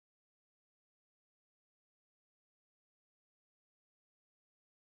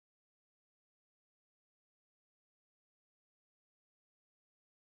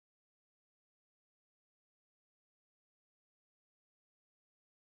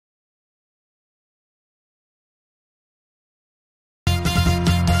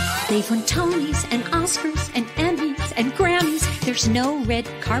They've won Tonys and Oscars and Emmys and Grammys. There's no red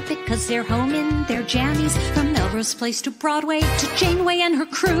carpet 'cause they're home in their jammies. From Melrose Place to Broadway to Janeway and her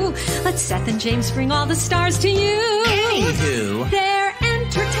crew. Let Seth and James bring all the stars to you. Anywho, they're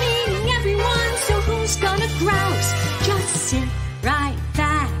entertaining everyone, so who's gonna grouse? Just sit right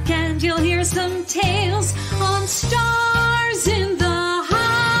back and you'll hear some tales on Stars in the House.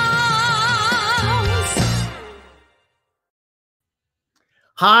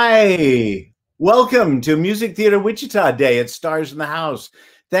 Hi, welcome to Music Theater Wichita Day at Stars in the House.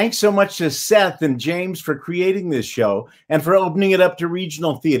 Thanks so much to Seth and James for creating this show and for opening it up to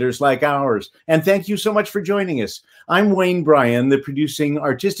regional theaters like ours. And thank you so much for joining us. I'm Bryan, the producing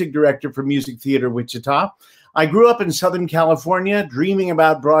artistic director for Music Theater Wichita. I grew up in Southern California, dreaming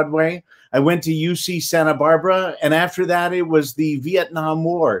about Broadway. I went to UC Santa Barbara, and after that, it was the Vietnam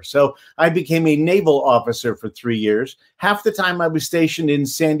War. So I became a naval officer for 3 years. Half the time I was stationed in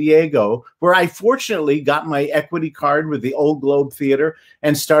San Diego, where I fortunately got my equity card with the Old Globe Theater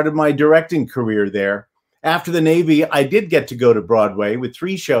and started my directing career there. After the Navy, I did get to go to Broadway with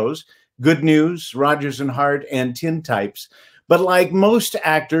 3 shows, Good News, Rodgers and Hart, and Tintypes. But like most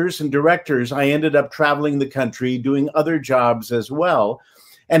actors and directors, I ended up traveling the country doing other jobs as well.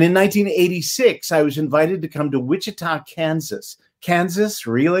 And in 1986, I was invited to come to Wichita, Kansas. Kansas,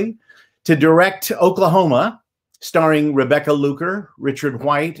 really? To direct Oklahoma, starring Rebecca Luker, Richard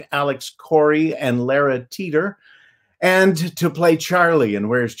White, Alex Corey, and Lara Teeter, and to play Charlie in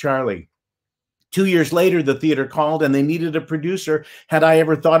Where's Charlie? 2 years later, the theater called and they needed a producer. Had I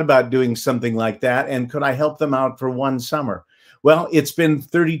ever thought about doing something like that? And could I help them out for one summer? Well, it's been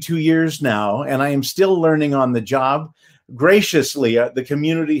 32 years now, and I am still learning on the job. Graciously, the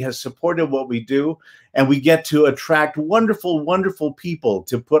community has supported what we do, and we get to attract wonderful, wonderful people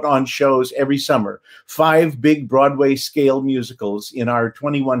to put on shows every summer. 5 big Broadway scale musicals in our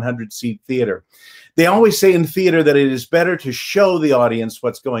 2,100-seat theater. They always say in theater that it is better to show the audience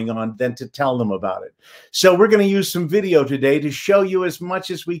what's going on than to tell them about it. So we're going to use some video today to show you as much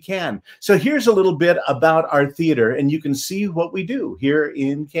as we can. So here's a little bit about our theater, and you can see what we do here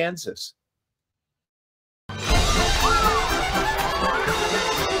in Kansas.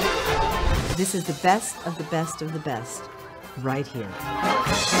 This is the best of the best of the best, right here.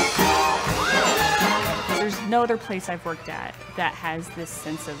 There's no other place I've worked at that has this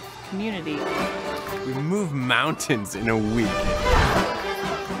sense of community. We move mountains in a week.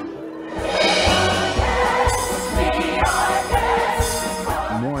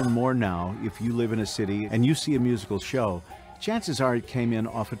 More and more now, if you live in a city and you see a musical show, chances are it came in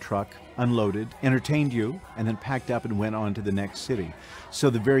off a truck, unloaded, entertained you, and then packed up and went on to the next city. So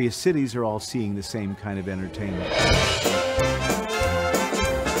the various cities are all seeing the same kind of entertainment.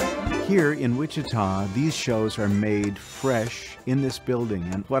 Here in Wichita, these shows are made fresh in this building.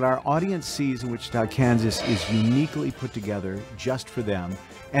 And what our audience sees in Wichita, Kansas is uniquely put together just for them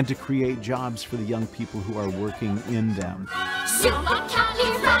and to create jobs for the young people who are working in them.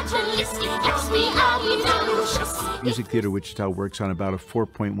 Music Theater Wichita works on about a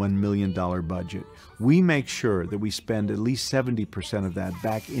 $4.1 million budget. We make sure that we spend at least 70% of that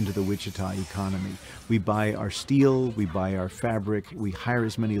back into the Wichita economy. We buy our steel, we buy our fabric, we hire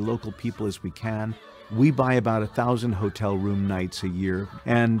as many local people as we can. We buy about 1,000 hotel room nights a year,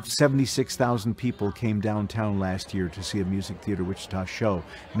 and 76,000 people came downtown last year to see a Music Theater Wichita show.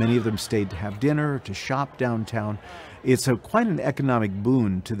 Many of them stayed to have dinner, to shop downtown. It's quite an economic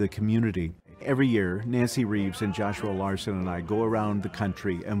boon to the community. Every year, Nancy Reeves and Joshua Larson and I go around the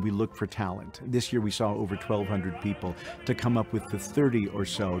country and we look for talent. This year we saw over 1,200 people to come up with the 30 or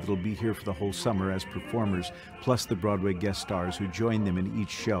so that'll be here for the whole summer as performers, plus the Broadway guest stars who join them in each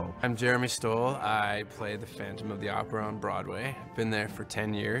show. I'm Jeremy Stoll. I play the Phantom of the Opera on Broadway. I've been there for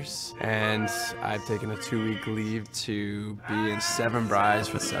 10 years, and I've taken a 2-week leave to be in 7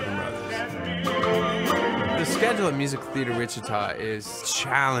 Brides with 7 Brothers. The schedule at Music Theater Wichita is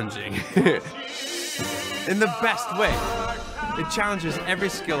challenging in the best way. It challenges every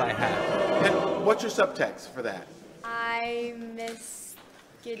skill I have. And what's your subtext for that? I miss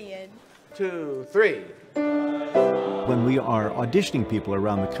Gideon. 2, 3. When we are auditioning people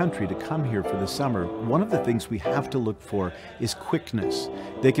around the country to come here for the summer, one of the things we have to look for is quickness.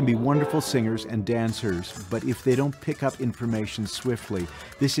 They can be wonderful singers and dancers, but if they don't pick up information swiftly,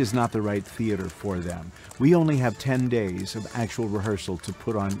 this is not the right theater for them. We only have 10 days of actual rehearsal to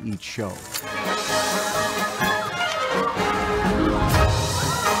put on each show.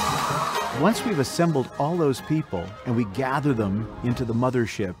 Once we've assembled all those people and we gather them into the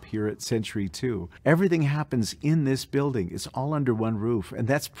mothership here at Century 2, everything happens in this building. It's all under one roof, and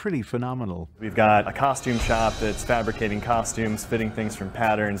that's pretty phenomenal. We've got a costume shop that's fabricating costumes, fitting things from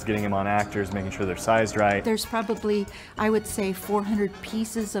patterns, getting them on actors, making sure they're sized right. There's probably, I would say, 400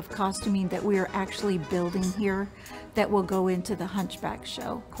 pieces of costuming that we are actually building here that will go into the Hunchback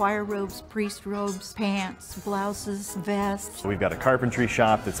show. Choir robes, priest robes, pants, blouses, vests. So we've got a carpentry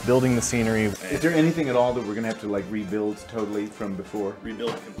shop that's building the scenery. Is there anything at all that we're going to have to like rebuild totally from before?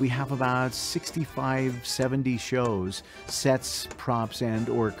 We have about 65, 70 shows, sets, props, and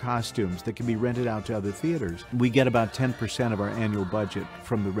or costumes that can be rented out to other theaters. We get about 10% of our annual budget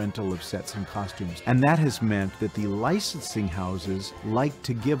from the rental of sets and costumes. And that has meant that the licensing houses like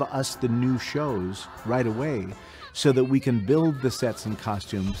to give us the new shows right away, so that we can build the sets and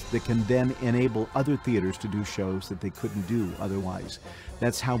costumes that can then enable other theaters to do shows that they couldn't do otherwise.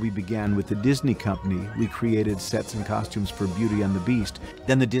 That's how we began with the Disney Company. We created sets and costumes for Beauty and the Beast.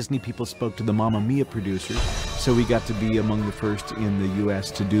 Then the Disney people spoke to the Mamma Mia producers, so we got to be among the first in the US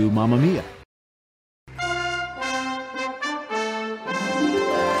to do Mamma Mia.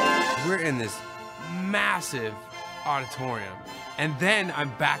 We're in this massive auditorium, and then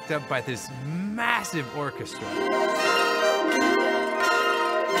I'm backed up by this massive orchestra.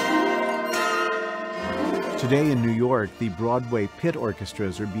 Today in New York, the Broadway pit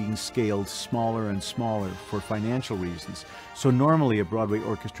orchestras are being scaled smaller and smaller for financial reasons. So normally a Broadway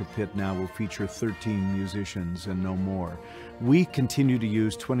orchestra pit now will feature 13 musicians and no more. We continue to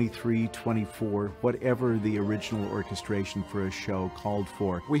use 23, 24, whatever the original orchestration for a show called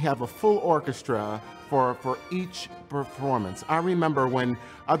for. We have a full orchestra for each performance. I remember when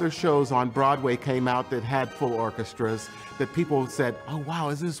other shows on Broadway came out that had full orchestras, that people said, "Oh wow,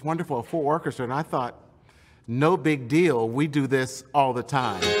 isn't this wonderful, a full orchestra?" And I thought, no big deal, we do this all the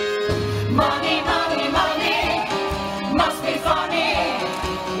time. Money, money, money, must be funny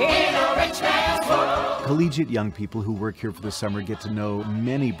in a rich man's world. Collegiate young people who work here for the summer get to know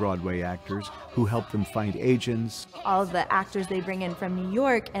many Broadway actors who help them find agents. All the actors they bring in from New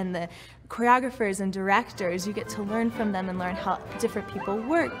York and the choreographers and directors, you get to learn from them and learn how different people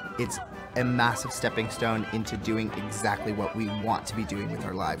work. It's a massive stepping stone into doing exactly what we want to be doing with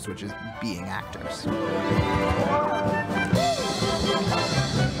our lives, which is being actors.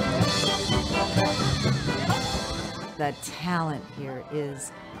 The talent here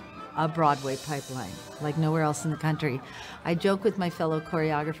is a Broadway pipeline, like nowhere else in the country. I joke with my fellow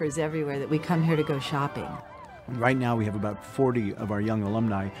choreographers everywhere that we come here to go shopping. Right now we have about 40 of our young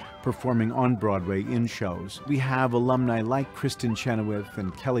alumni performing on Broadway in shows. We have alumni like Kristen Chenoweth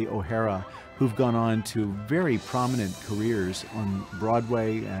and Kelly O'Hara who've gone on to very prominent careers on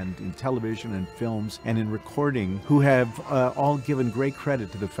Broadway and in television and films and in recording, who have all given great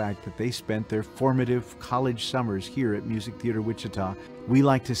credit to the fact that they spent their formative college summers here at Music Theater Wichita. We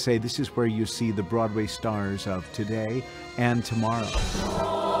like to say this is where you see the Broadway stars of today and tomorrow.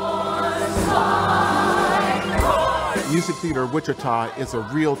 Music Theater Wichita is a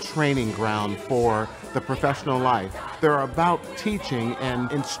real training ground for the professional life. They're about teaching and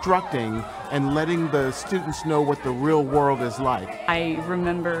instructing and letting the students know what the real world is like. I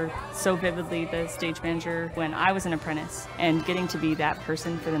remember so vividly the stage manager when I was an apprentice, and getting to be that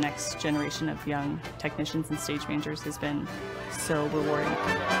person for the next generation of young technicians and stage managers has been so rewarding.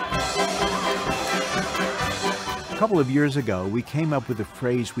 A couple of years ago, we came up with a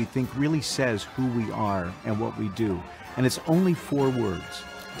phrase we think really says who we are and what we do. And it's only 4 words.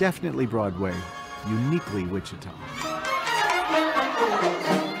 Definitely Broadway, uniquely Wichita.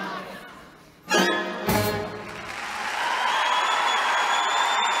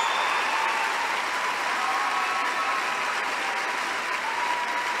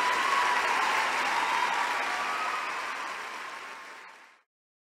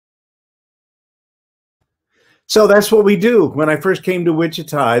 So that's what we do. When I first came to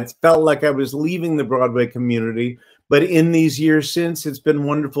Wichita, it felt like I was leaving the Broadway community. But in these years since, it's been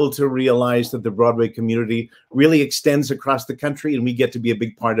wonderful to realize that the Broadway community really extends across the country, and we get to be a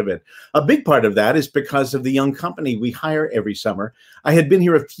big part of it. A big part of that is because of the young company we hire every summer. I had been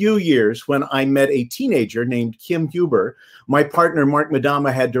here a few years when I met a teenager named Kim Huber. My partner, Mark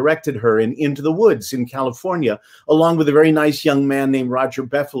Madama, had directed her in Into the Woods in California, along with a very nice young man named Roger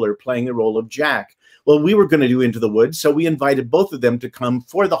Beffeler playing the role of Jack. Well, we were going to do Into the Woods, so we invited both of them to come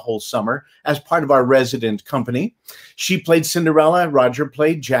for the whole summer as part of our resident company. She played Cinderella, Roger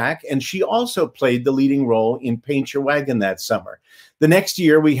played Jack, and she also played the leading role in Paint Your Wagon that summer. The next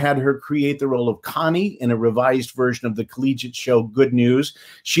year, we had her create the role of Connie in a revised version of the collegiate show Good News.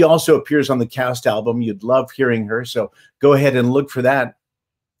 She also appears on the cast album. You'd love hearing her, so go ahead and look for that.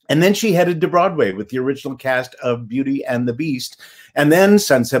 And then she headed to Broadway with the original cast of Beauty and the Beast, and then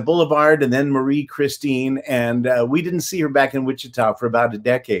Sunset Boulevard, and then Marie Christine. And we didn't see her back in Wichita for about a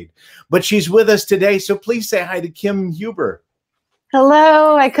decade. But she's with us today, so please say hi to Kim Huber.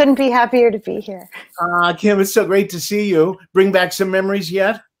 Hello, I couldn't be happier to be here. Kim, it's so great to see you. Bring back some memories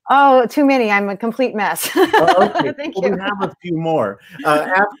yet? Oh, too many. I'm a complete mess. Okay. Thank Well, you. we have a few more.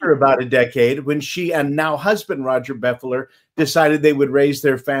 After about a decade, when she and now husband Roger Beffler decided they would raise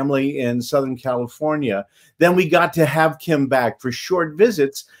their family in Southern California, then we got to have Kim back for short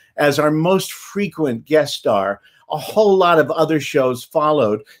visits as our most frequent guest star. A whole lot of other shows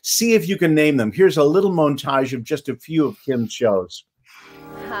followed. See if you can name them. Here's a little montage of just a few of Kim's shows.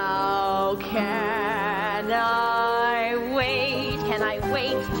 How can I wait? Can I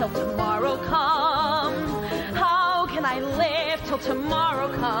wait till tomorrow comes? How can I live till tomorrow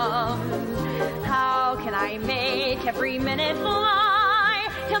comes? How can I make every minute fly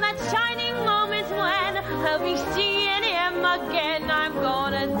till that shining moment when I'll be seeing him again? I'm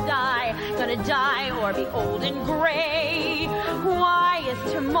gonna die or be old and gray. Why is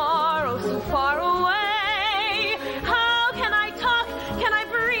tomorrow so far away? How can I talk? Can I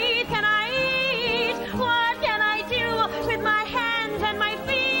breathe? Can I eat? What can I do with my hands and my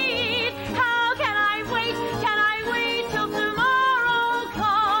feet? How can I wait? Can I wait till tomorrow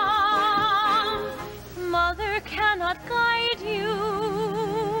comes? Mother cannot guide you.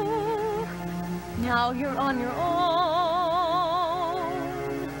 Now you're on your own.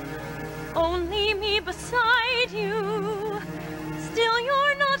 Only me beside you. Still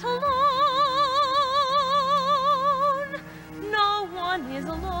you're not alone. No one is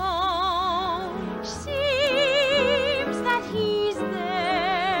alone. Seems that he's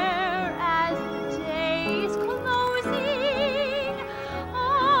there as the day is closing.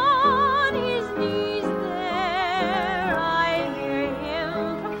 On his knees there I hear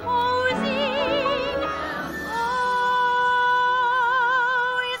him proposing. Oh,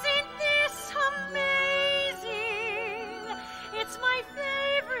 isn't this amazing? It's my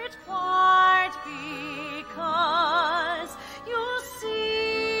favorite part because you'll see,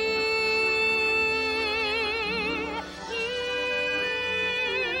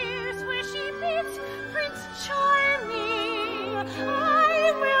 here's where she meets Prince Charming. I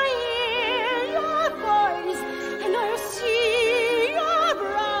will hear your voice and I'll see your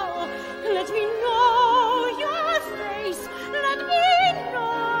brow. Let me know your face. Let me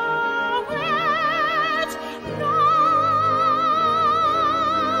know it now.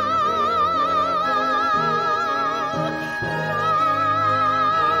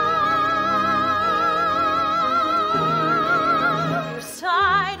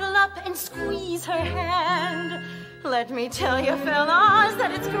 Sidle up and squeeze her hand. Let me tell you fellas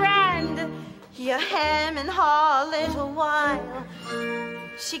that it's grand. You hem and haw a little while.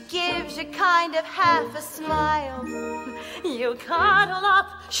 She gives you kind of half a smile. You cuddle up,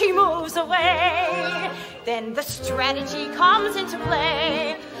 she moves away. Then the strategy comes into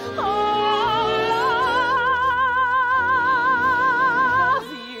play. Oh,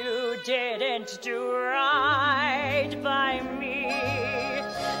 you didn't do right by me,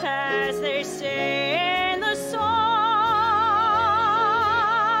 as they say in the song.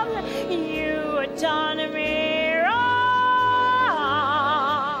 You done me wrong.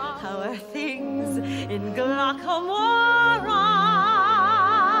 How are things in Glockamora?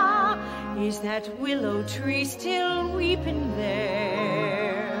 Is that willow tree still weeping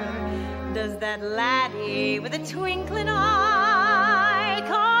there? Does that laddie with a twinkling eye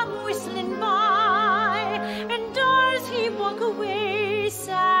come whistling by? And does he walk away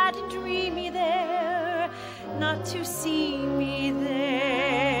sad and dreamy there, not to see me there?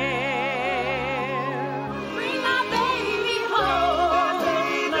 Bring my baby home, my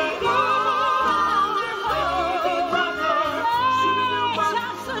baby home.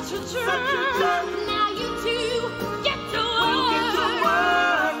 Such a jerk. Now you two get to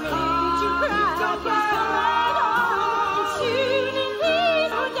work. Don't you cry. Soon and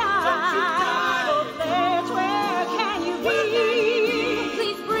please will die. Let's where can you be?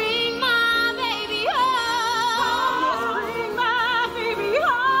 Please bring my baby home. Bring my baby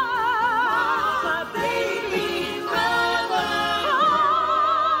home. My baby brother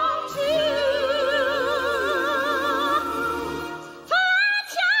home too.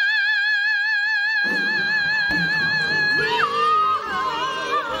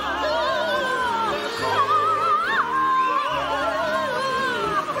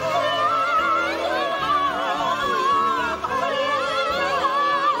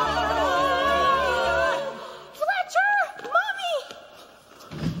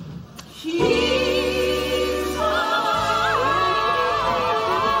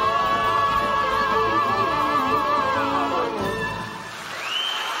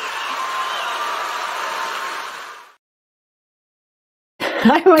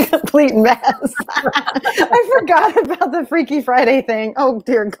 I'm a complete mess. I forgot about the Freaky Friday thing. Oh,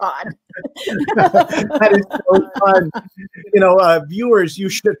 dear God. That is so fun. Viewers, you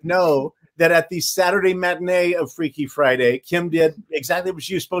should know that at the Saturday matinee of Freaky Friday, Kim did exactly what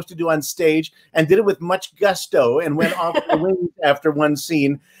she was supposed to do on stage and did it with much gusto and went off the wings after one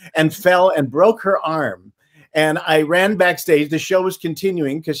scene and fell and broke her arm. And I ran backstage. The show was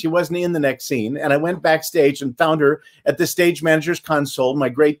continuing because she wasn't in the next scene. And I went backstage and found her at the stage manager's console. My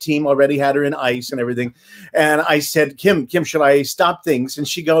great team already had her in ice and everything. And I said, Kim, should I stop things? And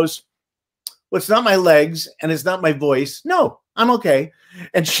she goes, well, it's not my legs and it's not my voice. No, I'm okay.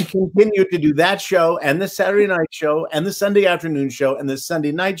 And she continued to do that show and the Saturday night show and the Sunday afternoon show and the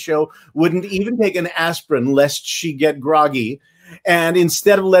Sunday night show. Wouldn't even take an aspirin lest she get groggy. And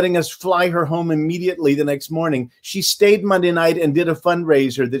instead of letting us fly her home immediately the next morning, she stayed Monday night and did a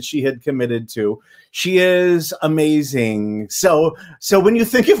fundraiser that she had committed to. She is amazing. So when you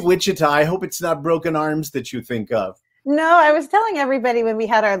think of Wichita, I hope it's not broken arms that you think of. No, I was telling everybody when we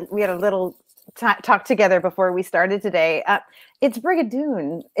had a little talk together before we started today. It's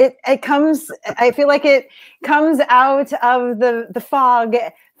Brigadoon. It comes. I feel like it comes out of the fog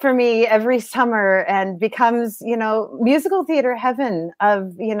for me every summer and becomes, musical theater heaven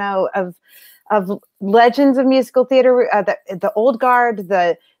of legends of musical theater, the old guard,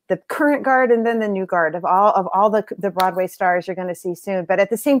 the current guard, and then the new guard of all the Broadway stars you're going to see soon. But at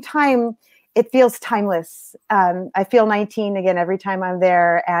the same time, it feels timeless. I feel 19 again every time I'm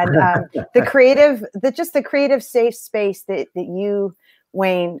there, and the creative safe space that you,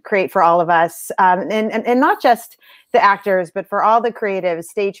 Wayne, create for all of us, and not just the actors, but for all the creatives,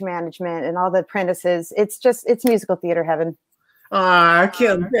 stage management, and all the apprentices. It's musical theater heaven.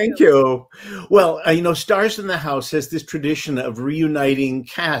 Kim, thank you. Well, Stars in the House has this tradition of reuniting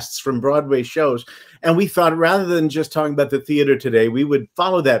casts from Broadway shows. And we thought rather than just talking about the theater today, we would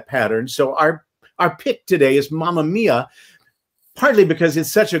follow that pattern. So our pick today is Mamma Mia, partly because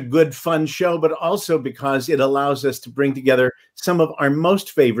it's such a good, fun show, but also because it allows us to bring together some of our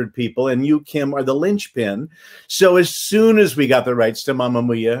most favorite people. And you, Kim, are the linchpin. So as soon as we got the rights to Mamma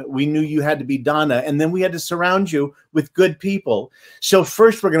Mia, we knew you had to be Donna. And then we had to surround you with good people. So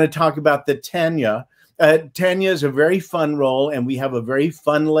first, we're going to talk about the Tanya. Tanya is a very fun role, and we have a very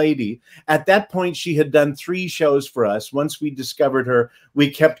fun lady. At that point, she had done 3 shows for us. Once we discovered her,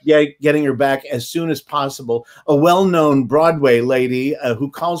 we kept getting her back as soon as possible. A well-known Broadway lady who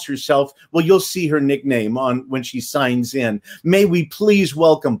calls herself, well, you'll see her nickname when she signs in. May we please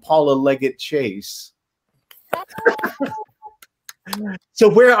welcome Paula Leggett Chase. So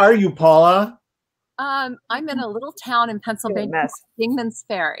where are you, Paula? I'm in a little town in Pennsylvania, Kingman's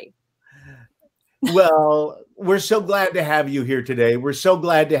Ferry. Well, we're so glad to have you here today. We're so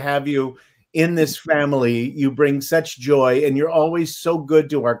glad to have you in this family. You bring such joy, and you're always so good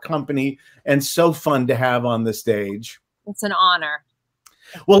to our company and so fun to have on the stage. It's an honor.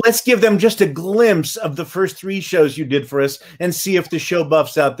 Well, let's give them just a glimpse of the first 3 shows you did for us and see if the show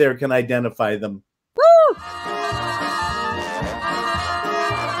buffs out there can identify them. Woo!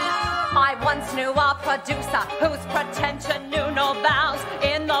 I once knew a producer whose pretension knew no bounds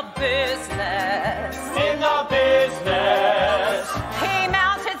in the business. In the business. He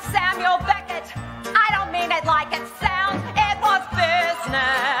mounted Samuel Beckett. I don't mean it like it sounds. It was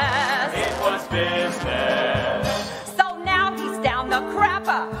business. It was business. So now he's down the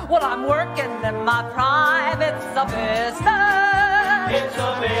crapper. Well, I'm working in my prime. It's a business. It's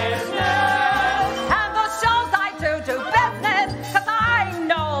a business. And the shows I do business, 'cause I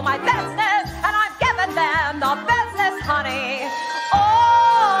know my business, and I've given them the business, honey,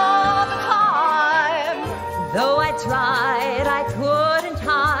 all the time. Though I tried, I couldn't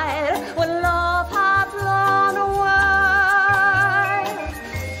hide when love had flown away.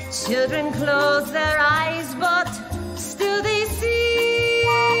 Children close their eyes, but still they see.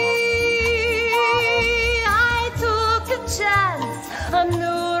 I took a chance, a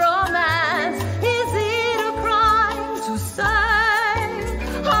new romance. Is it a crime to say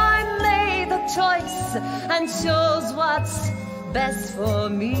I made the choice and chose what's best for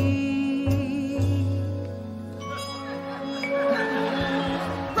me?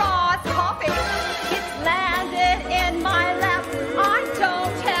 Raw coffee, it's landed in my lap. I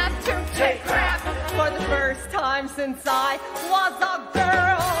don't have to take crap for the first time since I was a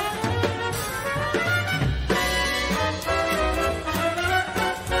girl.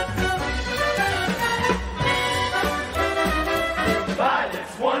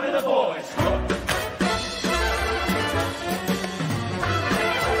 Violet's one of the boys.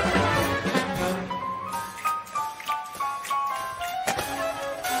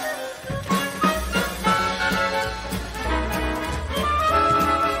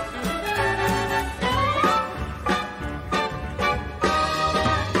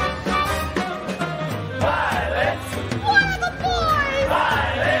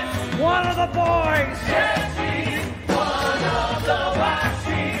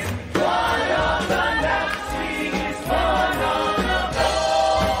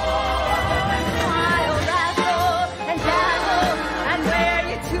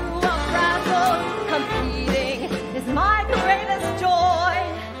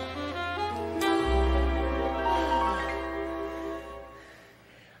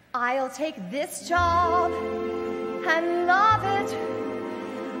 I'll take this job and love it.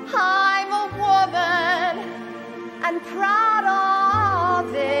 I'm a woman and proud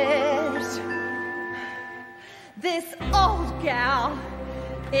of it. This old gal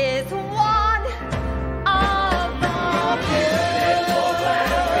is one of the few.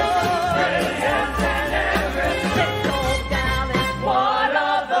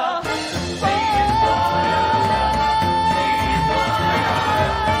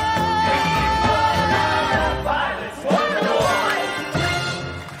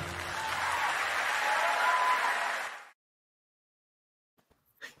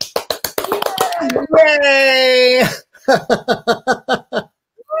 Yay!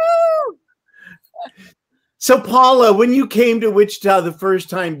 So, Paula, when you came to Wichita the first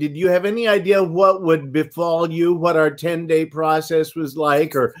time, did you have any idea what would befall you, what our 10-day process was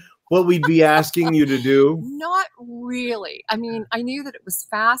like, or what we'd be asking you to do? Not really. I mean, I knew that it was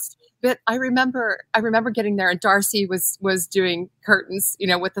fast, but I remember getting there, and Darcy was doing curtains, you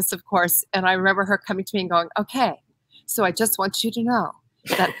know, with us, of course. And I remember her coming to me and going, "Okay, so I just want you to know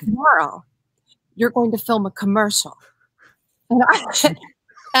that tomorrow you're going to film a commercial." And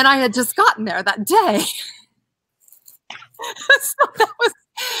I had just gotten there that day. So that was,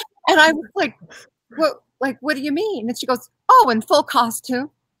 and I was like, what do you mean? And she goes, "Oh, in full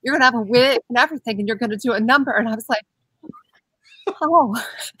costume. You're going to have a wig and everything, and you're going to do a number." And I was like, "Oh."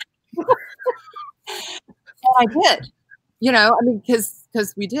 And I did, you know, I mean,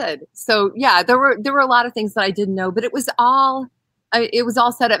 because we did. So yeah, there were a lot of things that I didn't know, but it was all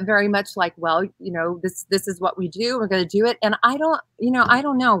set up very much like, well, you know, this is what we do. We're going to do it. And I don't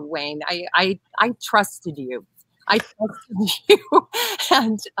know, Wayne. I trusted you. I trusted you,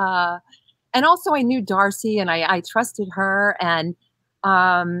 and also I knew Darcy, and I trusted her. And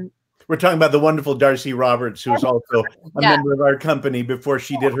we're talking about the wonderful Darcy Roberts, who's also a member of our company before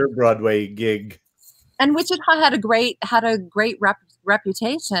she did her Broadway gig. And Wichita had a great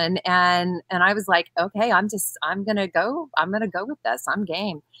reputation, and I was like, okay, I'm gonna go with this. I'm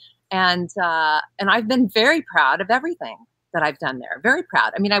game, and I've been very proud of everything that I've done there. Very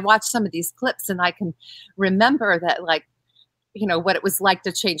proud. I mean, I watched some of these clips, and I can remember that, like, you know, what it was like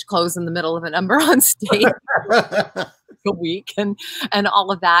to change clothes in the middle of a number on stage a week, and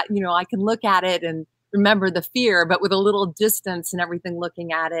all of that. You know, I can look at it and remember the fear, but with a little distance and everything,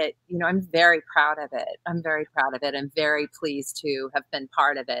 looking at it, you know, I'm very proud of it. I'm very proud of it. I'm very pleased to have been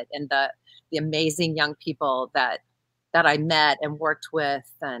part of it, and the amazing young people that I met and worked with.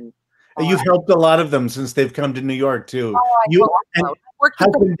 And you've helped a lot of them since they've come to New York too.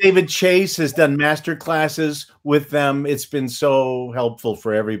 Husband David Chase has done master classes with them. It's been so helpful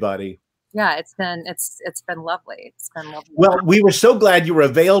for everybody. Yeah, it's been lovely. It's been lovely. Well, we were so glad you were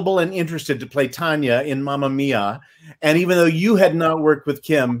available and interested to play Tanya in Mamma Mia. And even though you had not worked with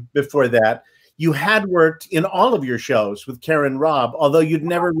Kim before that, you had worked in all of your shows with Karen Robb, although you'd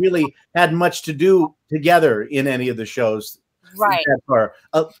never really had much to do together in any of the shows. Right. That far.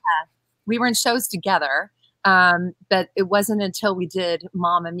 We were in shows together. But it wasn't until we did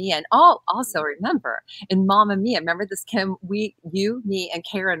Mamma Mia. And also remember, in Mamma Mia, remember this, Kim, you, me, and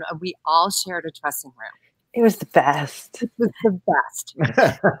Karen, we all shared a dressing room. It was the best. It was the best.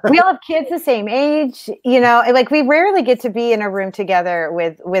 We all have kids the same age, you know, like we rarely get to be in a room together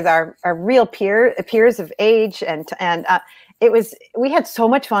with our real peers of age. And we had so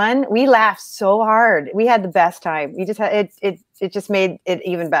much fun. We laughed so hard. We had the best time. We just had it just made it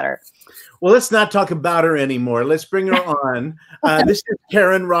even better. Well, let's not talk about her anymore. Let's bring her on. This is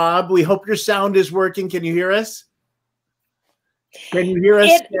Karen Robb. We hope your sound is working. Can you hear us? Can you hear us?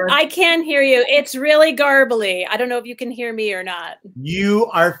 I can hear you. It's really garbly. I don't know if you can hear me or not. You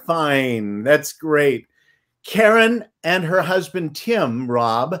are fine. That's great. Karen and her husband, Tim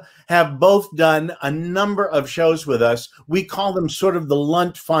Robb, have both done a number of shows with us. We call them sort of the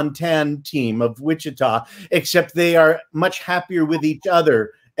Lunt Fontanne team of Wichita, except they are much happier with each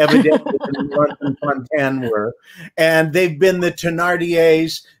other, evidently, than Lunt and Fontanne were. And they've been the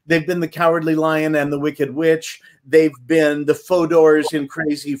Thénardiers, they've been the Cowardly Lion and the Wicked Witch, they've been the Fodors in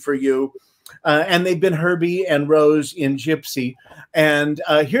Crazy for You, and they've been Herbie and Rose in Gypsy. And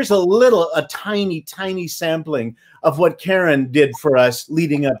here's a tiny, tiny sampling of what Karen did for us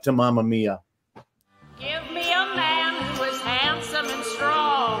leading up to Mamma Mia. Give me a man who is handsome and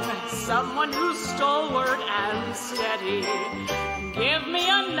strong, someone who's stalwart and steady. Give me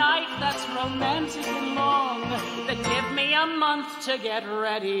a night that's romantic and long, then give me a month to get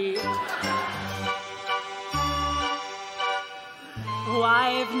ready. Oh,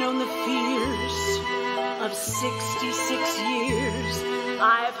 I've known the fears of 66 years.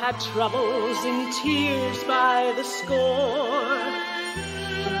 I've had troubles and tears by the score.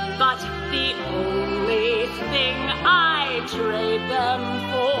 but the only thing I trade them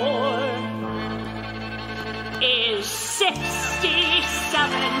for is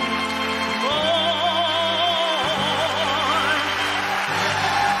 67 more.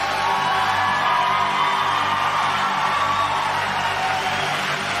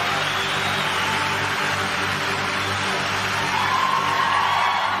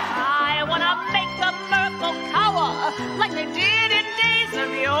 Like they did in days of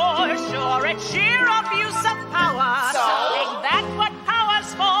yore, sure, it's sheer abuse of power. So? Ain't that what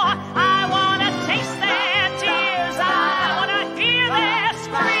power's for? I wanna taste their tears, I wanna hear their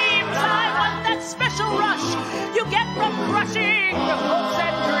screams, I want that special rush you get from crushing your hopes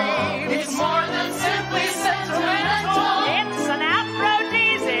and dreams. It's more than simply sentimental. It's an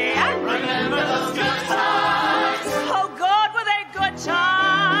aphrodisiac. Remember those good times. Oh God, were they good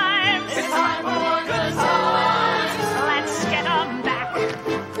times? It's time for more good times.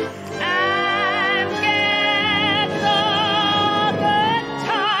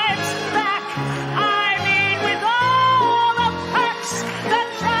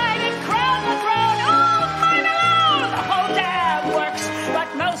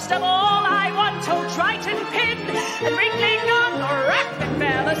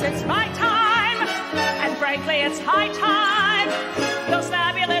 It's my time, and frankly, it's high time. Those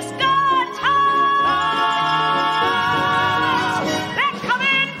fabulous good times, they're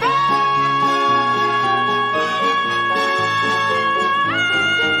coming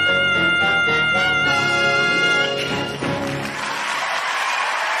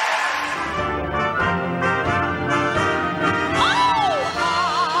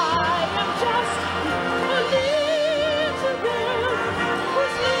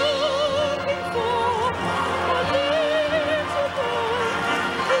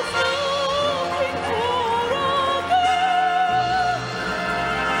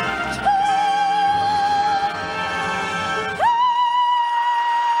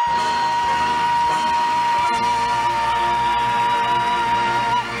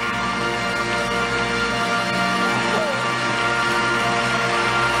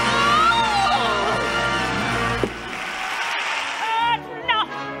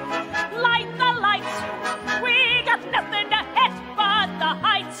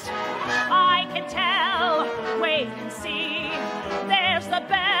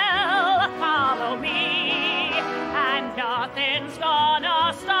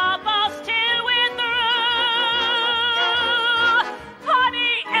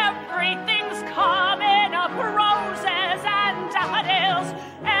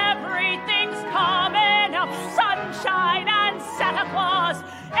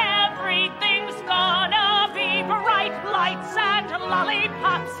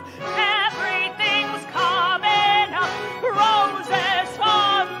lollipops. Everything's coming up. Roses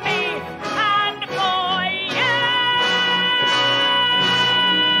for me and for you.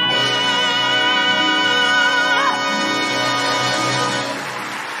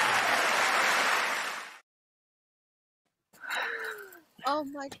 Oh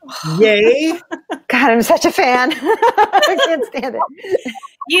my God. Yay. God, I'm such a fan. I can't stand it.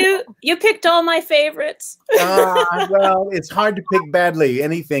 You picked all my favorites. Well, it's hard to pick badly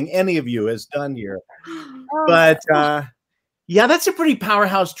anything any of you has done here. But yeah, that's a pretty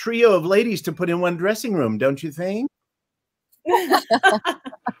powerhouse trio of ladies to put in one dressing room, don't you think?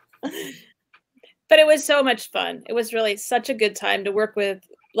 But it was so much fun. It was really such a good time to work with.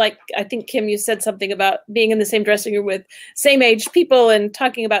 Like, I think, Kim, you said something about being in the same dressing room with same age people and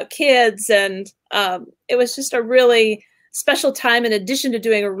talking about kids. And it was just a really special time in addition to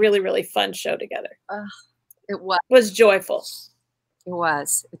doing a really, really fun show together. It was joyful. It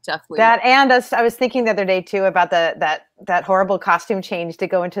was. It definitely that was. And I was thinking the other day too about that horrible costume change to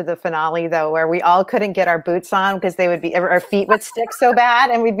go into the finale though, where we all couldn't get our boots on because they would be, our feet would stick so bad,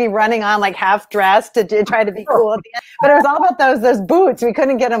 and we'd be running on like half dressed to try to be cool at the end. But it was all about those boots. We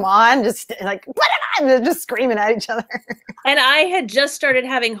couldn't get them on, just like put it on, just screaming at each other. And I had just started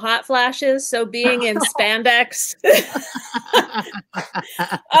having hot flashes, so being in spandex.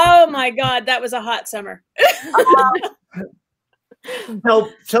 Oh my God, that was a hot summer.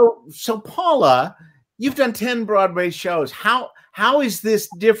 So Paula, you've done 10 Broadway shows. How is this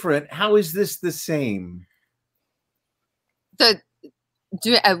different? How is this the same?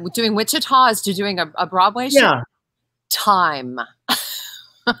 Doing Wichita is to doing a Broadway show? Yeah. Time.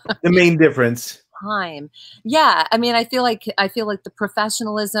 The main difference. Time. Yeah. I mean, I feel like the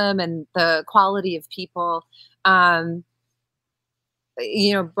professionalism and the quality of people,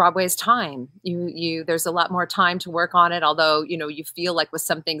 Broadway is time. There's a lot more time to work on it. Although, you feel like with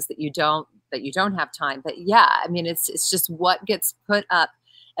some things that you don't have time. But yeah, I mean, it's just what gets put up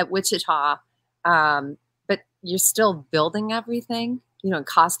at Wichita, but you're still building everything. You know,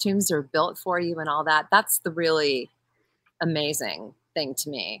 costumes are built for you and all that. That's the really amazing thing to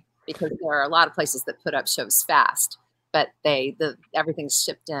me, because there are a lot of places that put up shows fast, but everything's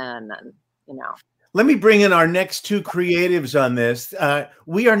shipped in, and you know. Let me bring in our next two creatives on this.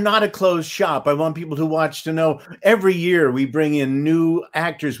 We are not a closed shop. I want people who watch to know every year we bring in new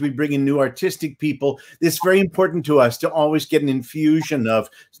actors, we bring in new artistic people. It's very important to us to always get an infusion of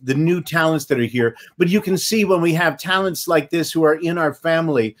the new talents that are here. But you can see when we have talents like this who are in our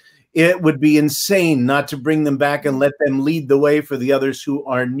family, it would be insane not to bring them back and let them lead the way for the others who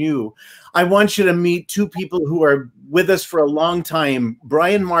are new. I want you to meet two people who are with us for a long time.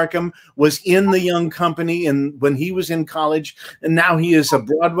 Bryan Marcum was in the Young Company when he was in college, and now he is a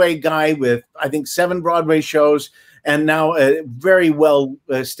Broadway guy with, I think, 7 Broadway shows, and now a very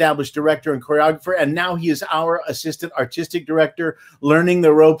well-established director and choreographer. And now he is our assistant artistic director, learning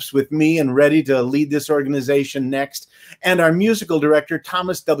the ropes with me and ready to lead this organization next. And our musical director,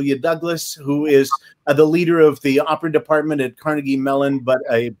 Thomas W. Douglas, who is the leader of the opera department at Carnegie Mellon, but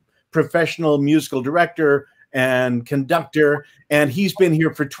a professional musical director and conductor, and he's been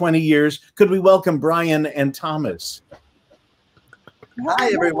here for 20 years. Could we welcome Bryan and Thomas?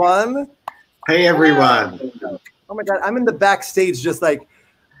 Hi, everyone. Hey, everyone. Oh my God, I'm in the backstage just like,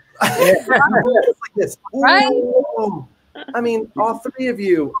 like this. Ooh. I mean, all 3 of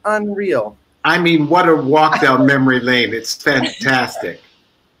you, unreal. I mean, what a walk down memory lane. It's fantastic.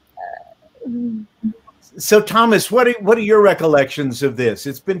 So, Thomas, what are your recollections of this?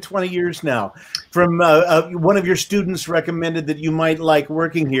 It's been 20 years now. From one of your students recommended that you might like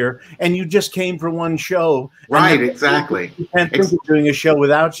working here, and you just came for one show. Right, exactly. You can't think of doing a show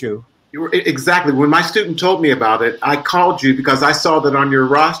without you. Exactly. When my student told me about it, I called you because I saw that on your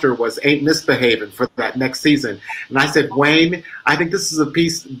roster was Ain't Misbehaving for that next season. And I said, Wayne, I think this is a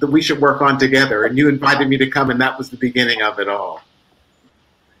piece that we should work on together. And you invited me to come, and that was the beginning of it all.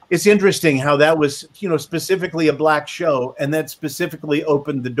 It's interesting how that was, specifically a Black show, and that specifically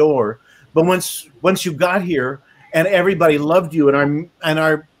opened the door. But once you got here, and everybody loved you, and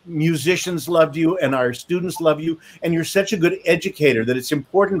our musicians loved you, and our students love you, and you're such a good educator that it's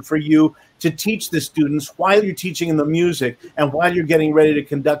important for you to teach the students while you're teaching them the music and while you're getting ready to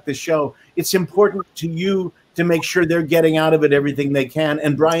conduct the show. It's important to you to make sure they're getting out of it everything they can.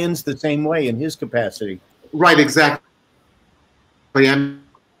 And Bryan's the same way in his capacity. Right, exactly. I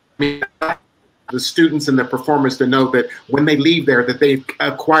mean, the students and the performers to know that when they leave there, that they've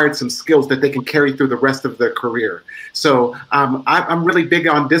acquired some skills that they can carry through the rest of their career. So I'm really big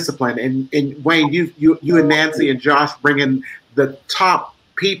on discipline. And Wayne, you and Nancy and Josh bring in the top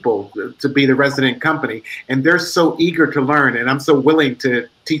people to be the resident company, and they're so eager to learn, and I'm so willing to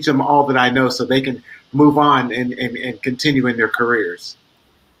teach them all that I know so they can move on and continue in their careers.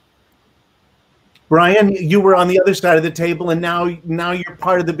 Bryan, you were on the other side of the table, and now you're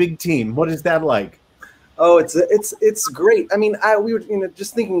part of the big team. What is that like? Oh, it's great. I mean, we were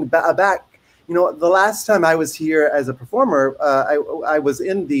just thinking back. The last time I was here as a performer, I was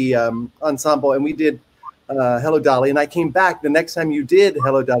in the ensemble, and we did Hello Dolly, and I came back the next time you did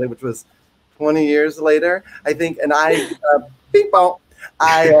Hello Dolly, which was 20 years later, I think, and I bing bong,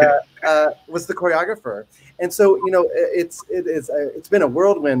 I was the choreographer. And so, it's been a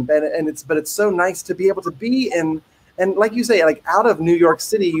whirlwind, but it's so nice to be able to be in, and like you say, like out of New York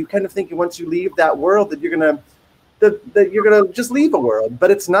City, you kind of think once you leave that world that you're gonna just leave a world, but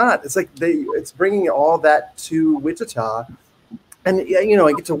it's not. It's like it's bringing all that to Wichita, and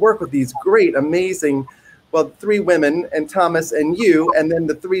I get to work with these great, amazing, 3 women and Thomas and you, and then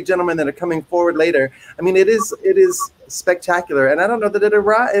the 3 gentlemen that are coming forward later. I mean, it is spectacular, and I don't know that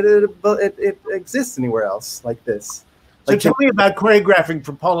it exists anywhere else like this. So tell me about choreographing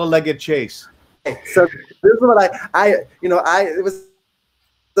for Paula Leggett Chase. So this is what it was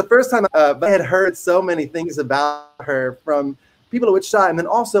the first time I had heard so many things about her from people at Wichita, and then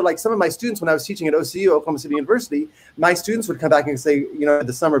also like some of my students when I was teaching at OCU, Oklahoma City University, my students would come back and say,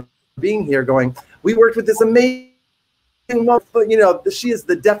 the summer being here going, we worked with this amazing woman, she is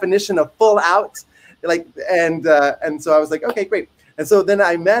the definition of full out. And so I was like, okay, great. And so then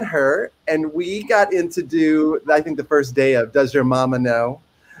I met her, and we got in to do, I think, the first day of Does Your Mama Know?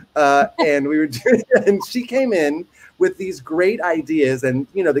 And we were doing, and she came in with these great ideas, and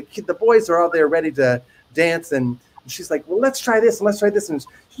the boys are all there ready to dance, and she's like, well, let's try this and let's try this, and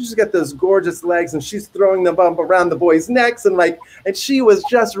she's got those gorgeous legs, and she's throwing them up around the boys' necks, and she was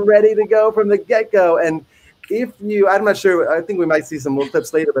just ready to go from the get-go. And I'm not sure, I think we might see some little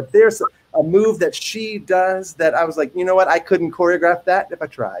clips later, but there's a move that she does that I was like, you know what, I couldn't choreograph that if I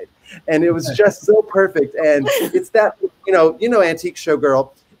tried. And it was just so perfect. And it's that, Antique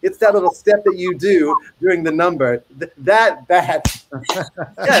Showgirl, It's that little step that you do during the number. That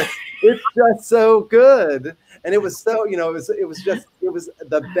yes, it's just so good. And it was so, it was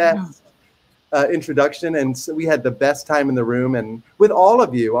the best introduction, and so we had the best time in the room and with all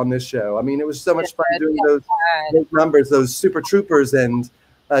of you on this show. I mean, it was so much fun doing those numbers, those Super Troopers and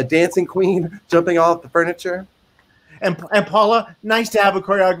Dancing Queen jumping off the furniture. And Paula, nice to have a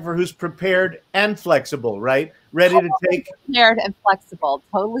choreographer who's prepared and flexible, right? Ready to take. Prepared and flexible.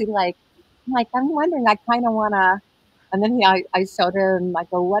 Totally I'm wondering, I kind of want to. And then I showed him, I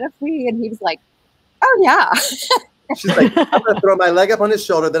go, what if we? And he was like, oh, yeah. She's like, I'm going to throw my leg up on his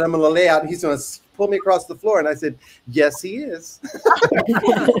shoulder, then I'm going to lay out, and he's going to pull me across the floor. And I said, yes, he is.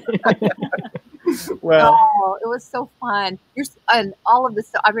 Well, oh, it was so fun. And all of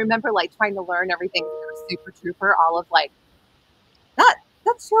this, I remember trying to learn everything for Super Trooper, all of that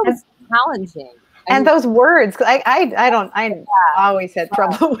show was challenging. And those words, I always had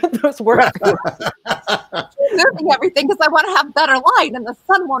trouble with those words. Moving everything because I want to have better light and the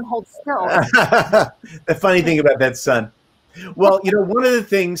sun won't hold still. The funny thing about that sun. Well, one of the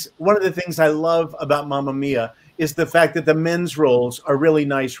things I love about Mamma Mia is the fact that the men's roles are really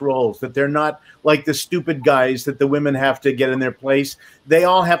nice roles, that they're not like the stupid guys that the women have to get in their place. They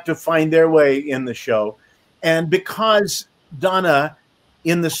all have to find their way in the show. And because Donna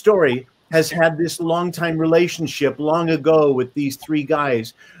in the story has had this long-time relationship long ago with these three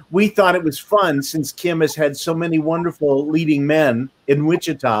guys, we thought it was fun, since Kim has had so many wonderful leading men in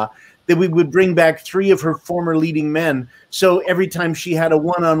Wichita, that we would bring back three of her former leading men. So every time she had a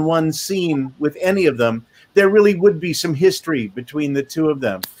one-on-one scene with any of them, there really would be some history between the two of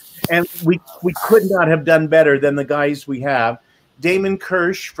them. And we could not have done better than the guys we have. Damon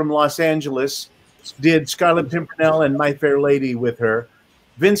Kirsche from Los Angeles did Scarlet Pimpernel and My Fair Lady with her.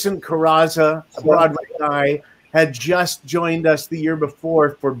 Vincent Corazza, a Broadway guy, had just joined us the year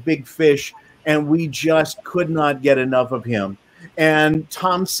before for Big Fish, and we just could not get enough of him. And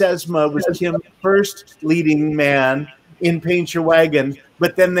Thom Sesma was Kim's first leading man in Paint Your Wagon,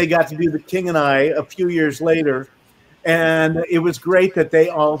 but then they got to do The King and I a few years later, and it was great that they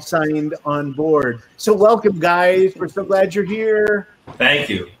all signed on board. So welcome, guys. We're so glad you're here. Thank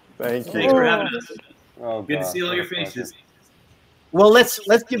you. Thank you. Thanks for having us. Good to see all your faces. Well, let's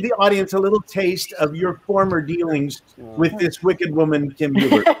give the audience a little taste of your former dealings with this wicked woman, Kim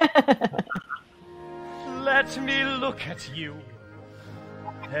Hubert. Let me look at you.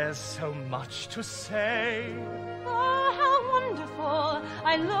 There's so much to say. Oh, how wonderful.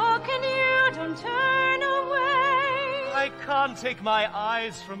 I look and you don't turn away. I can't take my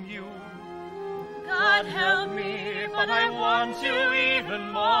eyes from you. God help me, but I want you even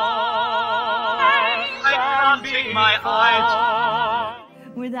more. I can't take my eyes.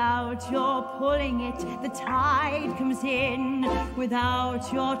 Without your pulling it, the tide comes in.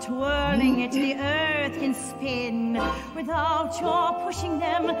 Without your twirling it, the earth can spin. Without your pushing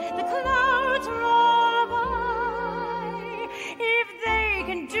them, the clouds roll by. If they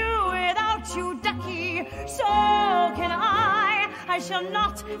can do without you, ducky, so can I. I shall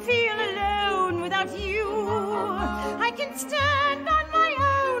not feel alone without you. I can stand on my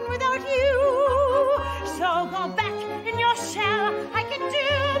own without you. So go back in your shell. I can do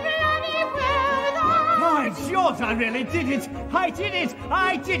bloody well without By George, I really did it. I did it.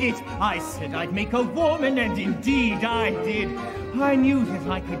 I did it. I said I'd make a woman, and indeed I did. I knew that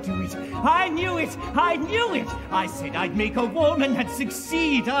I could do it. I knew it. I knew it. I said I'd make a woman and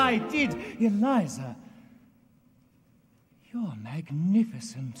succeed. I did. Eliza, you're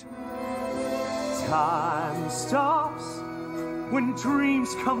magnificent. Time stops when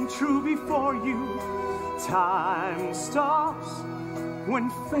dreams come true before you. Time stops when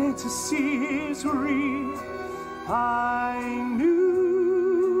fantasy is real. I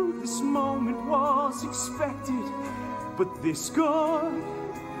knew this moment was expected, but this good,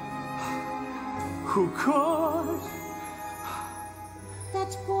 who could?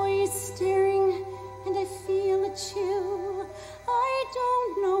 That boy is staring, and I feel a chill. I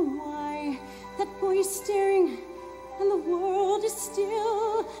don't know why. That boy is staring, and the world is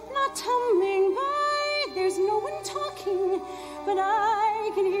still not tumbling by. There's no one talking, but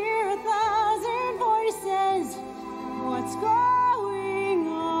I can hear 1,000 voices. What's going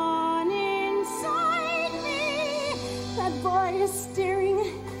on inside me? That boy is staring.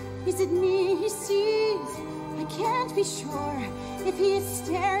 Is it me he sees? I can't be sure. If he is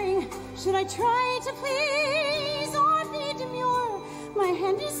staring, should I try to please or be demure? My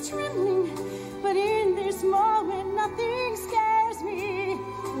hand is trembling, but in this moment nothing scares me.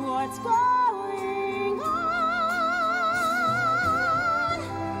 What's going on?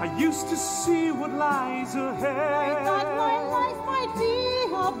 used to see what lies ahead. I thought my life might be a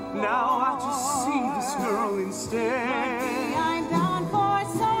bore. Now I just see this girl instead. I'm bound for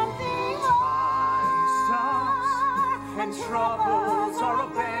something more. And troubles are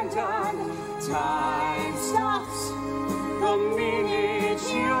abandoned. Time stops the minute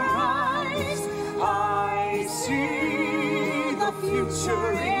you rise. I see the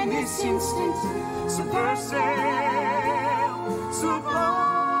future in this instant. Subversive,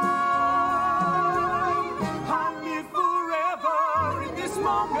 sublime. I live forever in this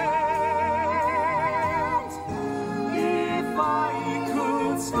moment. If I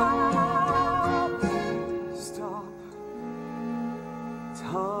could stop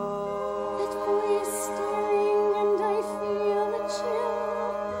time. That voice staring and I feel a chill.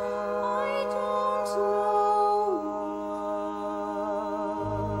 I don't know.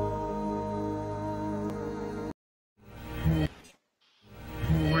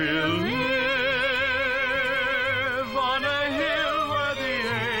 We'll live on a hill where the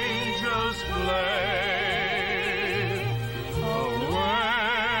angels play, away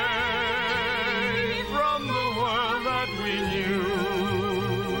from the world that we knew.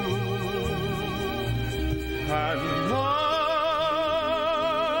 And I'll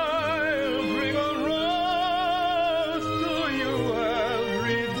bring a rose to you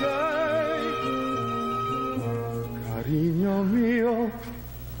every day. Cariño mio,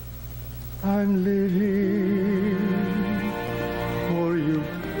 I'm living for you.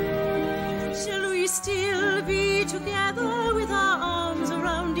 Shall we still be together with our arms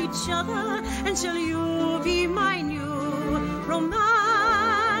around each other? And shall you be my new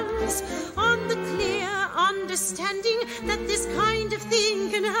romance? On the clear understanding that this kind of thing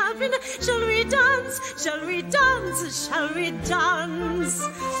can happen. Shall we dance? Shall we dance? Shall we dance?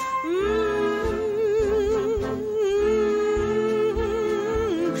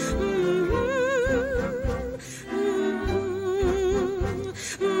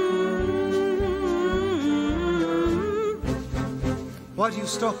 Why do you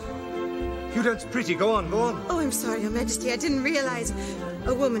stop? You dance pretty. Go on, go on. Oh, I'm sorry, Your Majesty. I didn't realize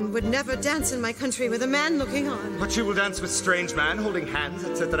a woman would never dance in my country with a man looking on. But you will dance with strange man, holding hands,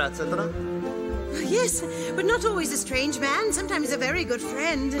 etc., etc. Yes, but not always a strange man. Sometimes a very good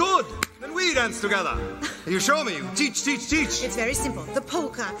friend. Good! Then we dance together. You show me. You teach, teach, teach. It's very simple. The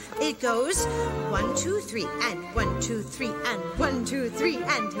polka. It goes 1, 2, 3, and 1, 2, 3, and 1, 2, 3,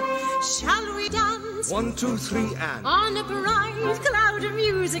 and. Shall we dance? 1, 2, 3, and. On a bright cloud of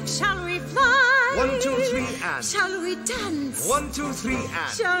music, shall we fly? 1, 2, 3, and. Shall we dance? 1, 2, 3,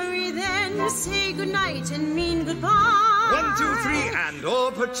 and. Shall we then say goodnight and mean goodbye? 1, 2, 3, and.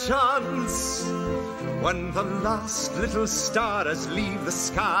 Oh, perchance, when the last little stars leave the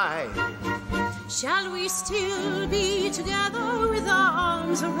sky, Shall we still be together with our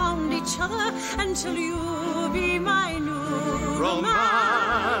arms around each other? And shall you be my new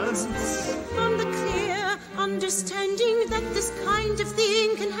romance? On the clear understanding that this kind of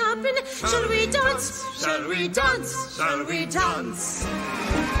thing can happen. Shall we dance? Shall we dance? Shall we dance?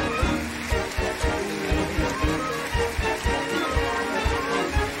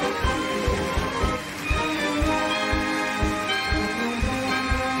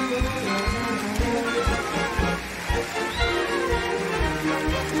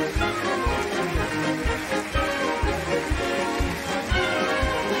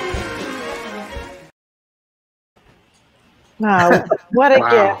 Oh, what a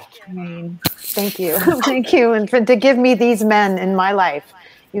Wow. gift. I mean, thank you. Thank you. And to give me these men in my life.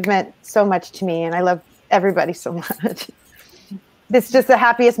 You've meant so much to me, and I love everybody so much. It's just the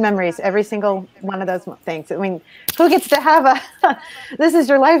happiest memories, every single one of those things. I mean, who gets to have a, this is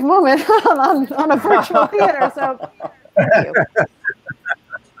your life moment on a virtual theater, so thank you.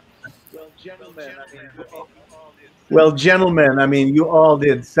 Well, gentlemen, I mean, you all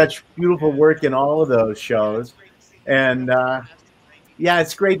did such beautiful work in all of those shows. And yeah,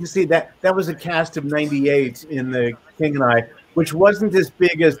 it's great to see that. That was a cast of 98 in the King and I, which wasn't as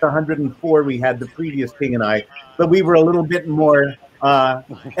big as the 104 we had the previous King and I, but we were a little bit more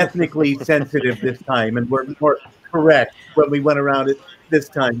ethnically sensitive this time, and we're more correct when we went around it this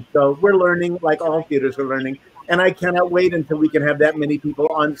time. So we're learning, like all theaters are learning, and I cannot wait until we can have that many people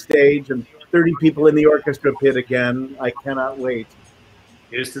on stage and 30 people in the orchestra pit again. I cannot wait.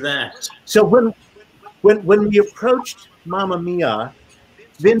 Here's to that. So when we approached Mamma Mia,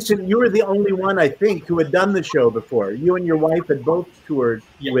 Vincent, you were the only one, I think, who had done the show before. You and your wife had both toured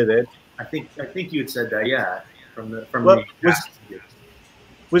with it. I think you had said that, yeah.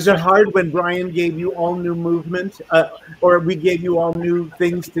 Was it hard when Bryan gave you all new movement, or we gave you all new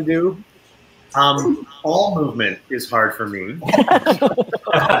things to do? All movement is hard for me.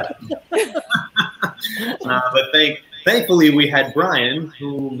 But thankfully, we had Bryan,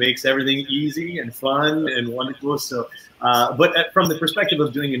 who makes everything easy and fun and wonderful. So, but from the perspective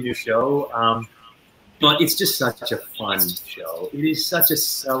of doing a new show, but it's just such a fun show. It is such a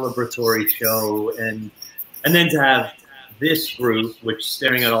celebratory show, and then to have this group, which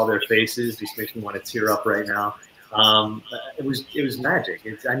staring at all their faces just makes me want to tear up right now. It was magic.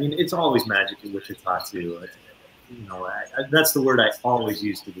 I mean, it's always magic in Wichita too. You know, that's the word I always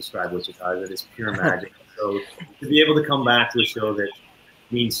use to describe Wichita. That it's pure magic. So to be able to come back to a show that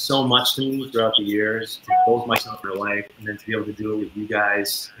means so much to me throughout the years, to both myself and my wife, and then to be able to do it with you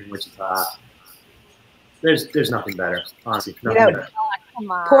guys in Wichita, there's nothing better. Honestly, nothing better.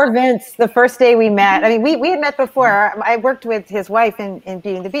 Poor Vince, the first day we met, I mean, we had met before. I worked with his wife in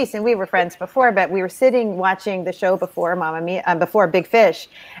Beauty and the Beast, and we were friends before, but we were sitting watching the show before before Big Fish.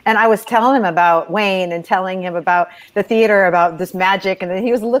 And I was telling him about Wayne and telling him about the theater, about this magic. And then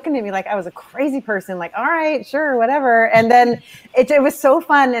he was looking at me like I was a crazy person, like, all right, sure, whatever. And then it was so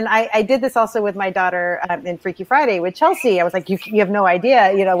fun. And I did this also with my daughter in Freaky Friday with Chelsea. I was like, you have no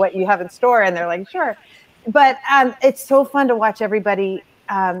idea, you know, what you have in store. And they're like, sure. But it's so fun to watch everybody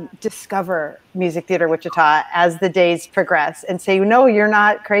discover Music Theater Wichita as the days progress and say, no, you're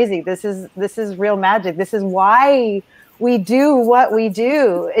not crazy. This is real magic. This is why we do what we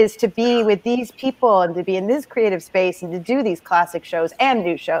do, is to be with these people and to be in this creative space and to do these classic shows and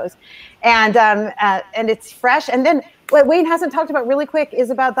new shows. And it's fresh. And then what Wayne hasn't talked about really quick is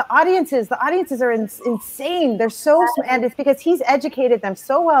about the audiences. The audiences are insane. They're so, and it's because he's educated them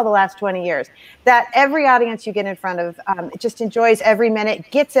so well the last 20 years that every audience you get in front of just enjoys every minute,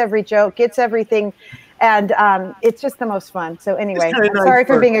 gets every joke, gets everything. And it's just the most fun. So anyway, I'm sorry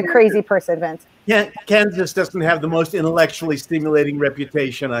for being a crazy person, Vince. Yeah, Kansas doesn't have the most intellectually stimulating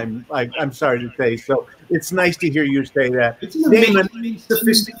reputation, I'm sorry to say. So it's nice to hear you say that. It's an amazingly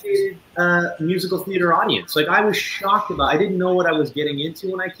sophisticated musical theater audience. Like, I was shocked I didn't know what I was getting into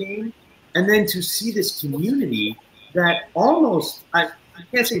when I came. And then to see this community that almost, I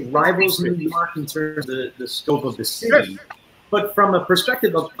can't say rivals New York in terms of the scope of the city, but from a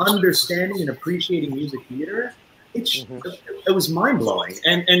perspective of understanding and appreciating music theater, it was mind-blowing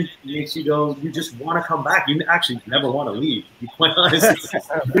and makes you go, you just want to come back. You actually never want to leave, to be quite honest.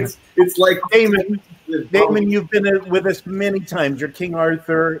 It's like Damon, you've been with us many times. Your King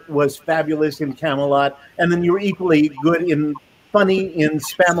Arthur was fabulous in Camelot, and then you were equally good funny in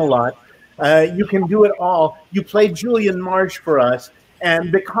Spamalot. You can do it all. You played Julian Marsh for us,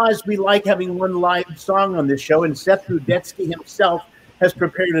 and because we like having one live song on this show, and Seth Rudetsky himself has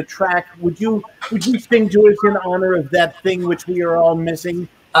prepared a track, would you sing to us in honor of that thing which we are all missing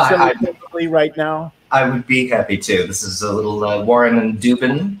so intensely right now? I would be happy to. This is a little Warren and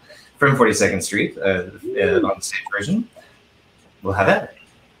Dubin from 42nd Street on the stage version. We'll have it.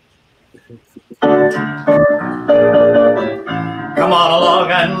 Come on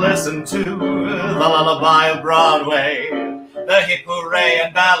along and listen to the lullaby of Broadway, the hip hooray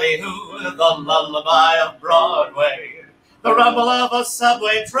and ballyhoo, the lullaby of Broadway. The rumble of a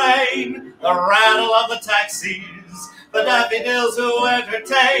subway train, the rattle of the taxis, the daffodils who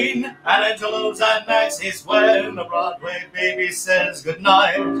entertain, and antelopes and maxis when a Broadway baby says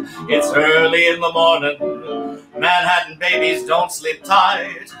goodnight. It's early in the morning, Manhattan babies don't sleep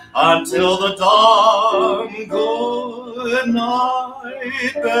tight until the dawn. Good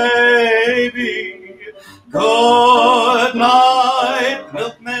night, baby, good night,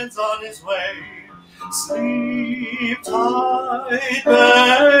 milkman's on his way. Sleep tight,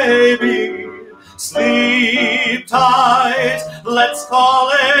 baby, sleep tight, let's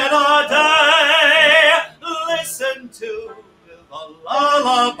call it a day. Listen to the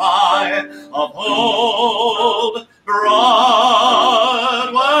lullaby of old Broadway.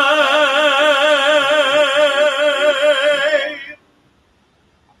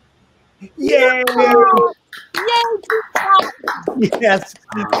 Yay! Yay! Yes.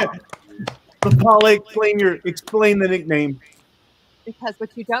 But Paula, explain the nickname. Because what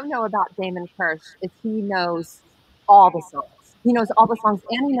you don't know about Damon Kirsche is he knows all the songs. He knows all the songs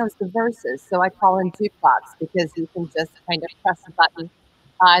and he knows the verses. So I call him Jukebox because you can just kind of press a button.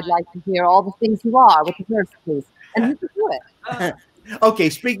 I'd like to hear all the things you are with the verse, please. And he can do it. Okay,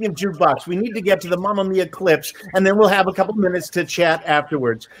 speaking of jukebox, we need to get to the Mamma Mia clips, and then we'll have a couple minutes to chat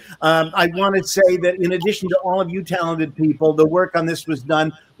afterwards. I want to say that in addition to all of you talented people, the work on this was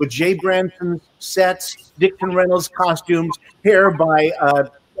done with Jay Branson's sets, Dixon Reynolds' costumes, hair by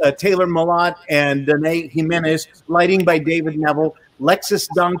Taylor Malott and Danae Jimenez, lighting by David Neville. Lexis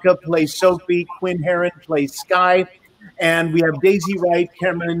Donka plays Sophie, Quinn Herron plays Sky, And we have Daisy Wright,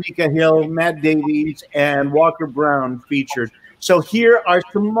 Cameron Anika Hill, Matt Davies, and Walker Brown featured. So here are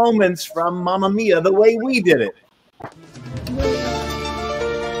some moments from Mamma Mia, the way we did it.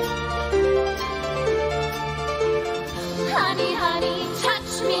 Honey, honey,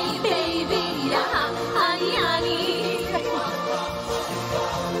 touch me, baby. Honey, honey.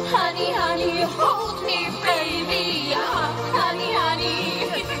 Honey, honey, hold me, baby. Honey, honey.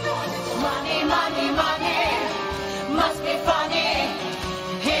 Money, money, money. Must be funny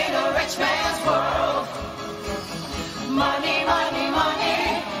in a rich man's world. Money, money,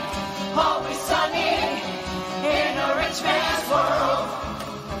 money. Always sunny in a rich man's world.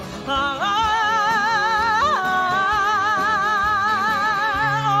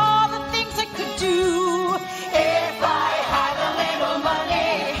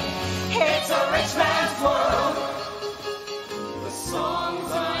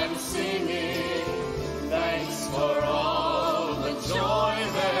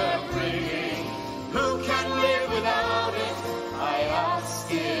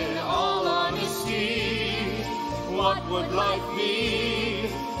 What would life be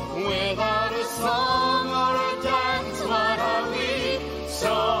without a song or a dance? What are we?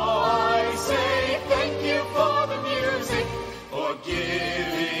 So I say thank you for the music, for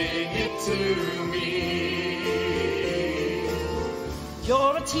giving it to me.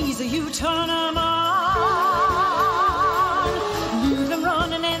 You're a teaser, you turn 'em on, leave them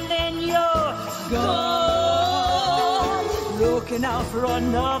running and then you're gone. Looking out for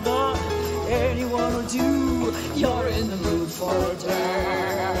another, anyone will do. You're in the mood for a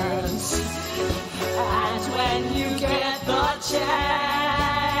dance, and when you get the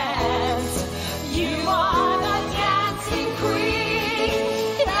chance, you are the dancing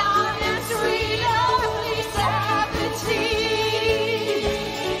queen. Young and sweet, only 17.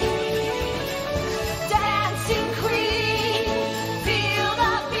 Dancing queen, feel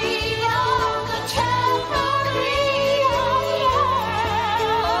the beat of the tambourine. Oh,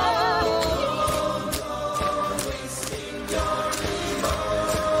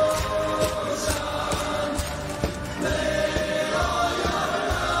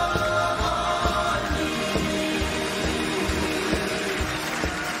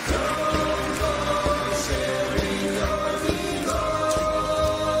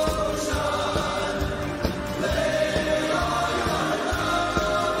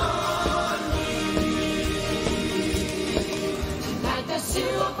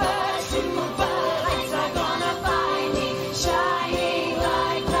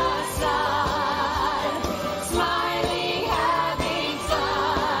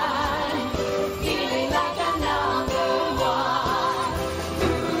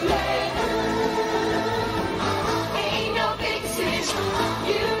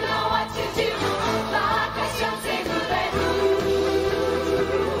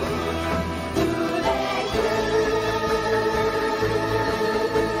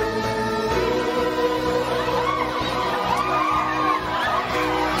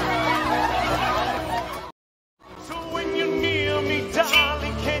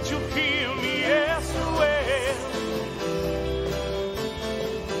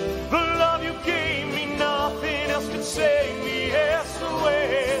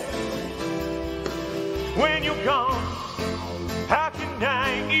 when you're gone, how can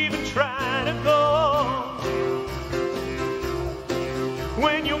I even try to go?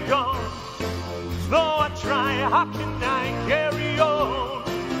 When you're gone, though I try, how can I carry on?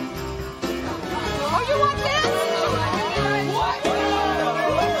 Oh, you want this?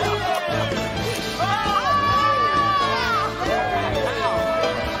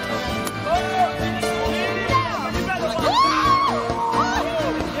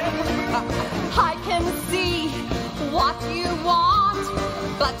 I can see what you want,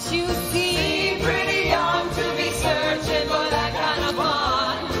 but you seem pretty young to be searching for that kind of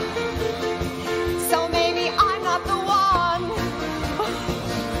fun. So maybe I'm not the one.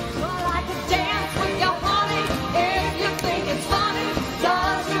 Well, I could dance with you, honey, if you think it's funny.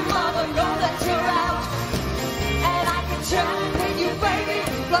 Does your mother know that you're out? And I could chat with you, baby,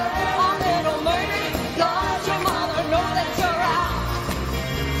 flirt a little maybe. Does your mother know that you're out?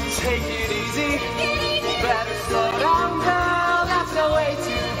 Take it easy, better slow down, girl, that's the way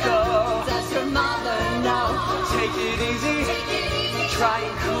to go. Does your mother know? Take it easy, try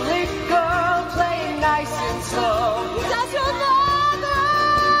and cool it, girl, play it nice and slow. Does your mother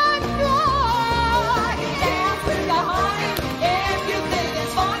know? Dance with you, honey, if you think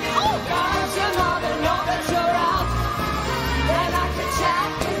it's funny. Oh, does your mother know that you're out? Then I could chat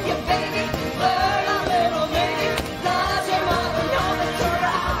with you, baby, flirt a little maybe. Does your mother know that you're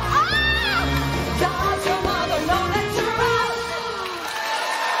out? Ah! Does your mother know that you're out?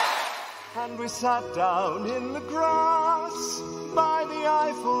 sat down in the grass by the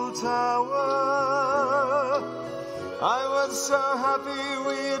Eiffel Tower. I was so happy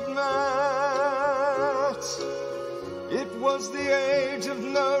we had met. It was the age of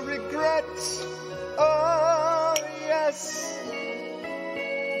no regrets. Oh, yes.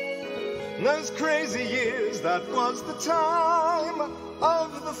 Those crazy years, that was the time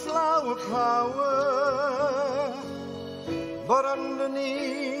of the flower power. But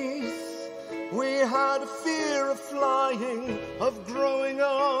underneath, we had a fear of flying, of growing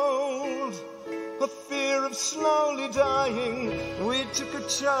old, a fear of slowly dying. We took a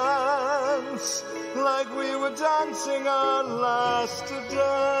chance, like we were dancing our last dance.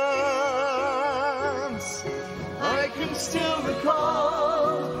 I can still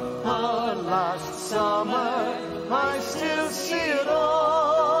recall our last summer, I still see it all.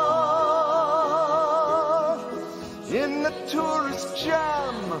 In the tourist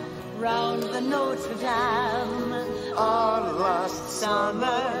jam, round the Notre Dame, our last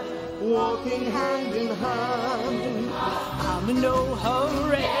summer, walking hand in hand. I'm in no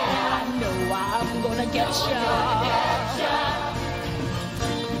hurry, I know I'm gonna get you.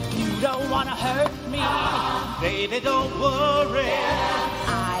 You don't wanna hurt me, baby, don't worry.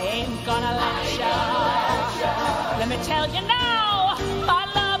 I ain't gonna let you. Let me tell you now, my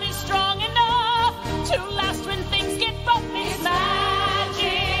love is strong enough to last when things get rough. It's magic.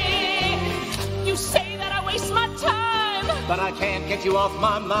 You say that I waste my time, but I can't get you off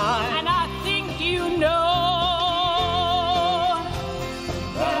my mind. and I think you know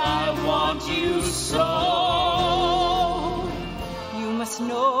that I want you so. You must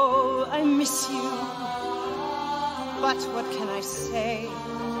know I miss you, but what can I say?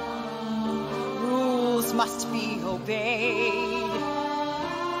 Rules must be obeyed.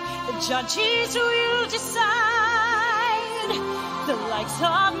 The judges will decide. The likes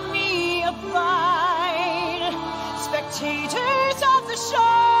of me abide. Spectators of the show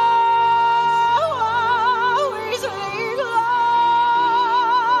always lay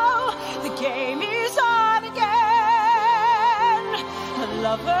low. The game is on again. A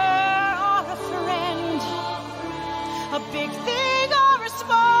lover or a friend, a big thing or a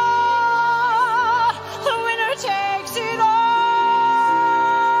small, the winner takes it all.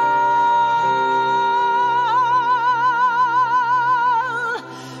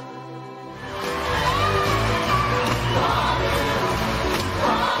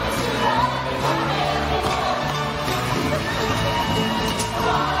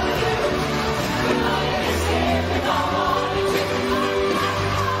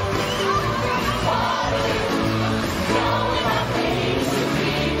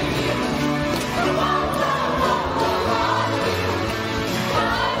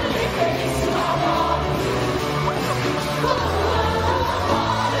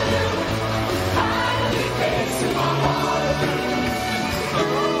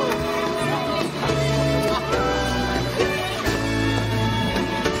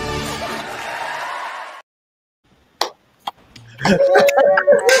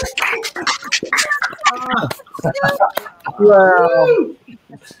 Wow.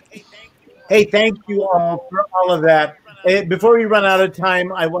 Hey, thank you all for all of that. Before we run out of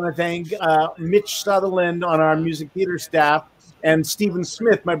time, I want to thank Mitch Sutherland on our music theater staff and Stephen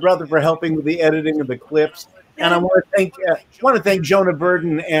Smith, my brother, for helping with the editing of the clips. And I want to thank Jonah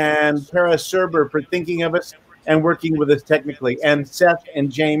Burden and Tara Serber for thinking of us and working with us technically, and Seth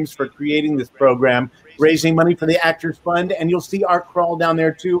and James for creating this program, raising money for the Actors Fund. And you'll see Art Crawl down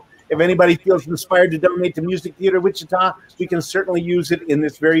there too. If anybody feels inspired to donate to Music Theater Wichita, we can certainly use it in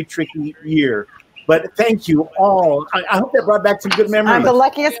this very tricky year. But thank you all. I hope that brought back some good memories. I'm the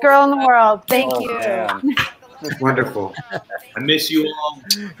luckiest girl in the world. Thank you. Man. Wonderful. I miss you all.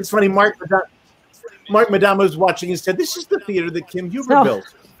 It's funny, Mark Madama was watching and said, "This is the theater that Kim Huber built."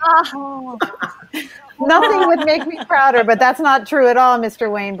 Oh. Nothing would make me prouder, but that's not true at all,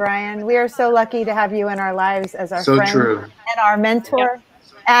 Mr. Wayne Bryan. We are so lucky to have you in our lives as our friend true. and our mentor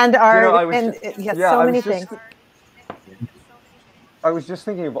and our so many things. I was just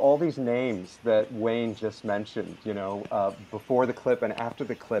thinking of all these names that Wayne just mentioned, before the clip and after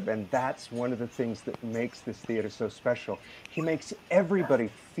the clip, and that's one of the things that makes this theater so special. He makes everybody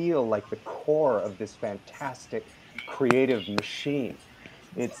feel like the core of this fantastic creative machine.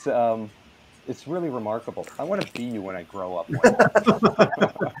 It's really remarkable. I want to be you when I grow up.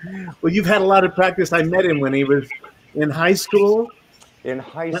 Well, you've had a lot of practice. I met him when he was in high school. In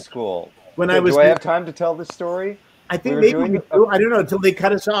high school. Do I have time to tell this story? I think maybe we do. I don't know, until they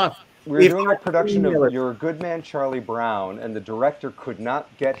cut us off. We were doing a production of You're a Good Man, Charlie Brown, and the director could not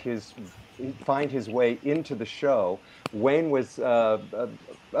get his find his way into the show. Wayne was a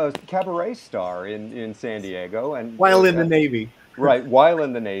cabaret star in San Diego, and while in the Navy. Right, while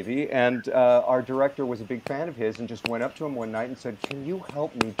in the Navy, and our director was a big fan of his and just went up to him one night and said, "Can you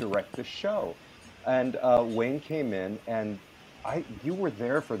help me direct the show?" And Wayne came in, and you were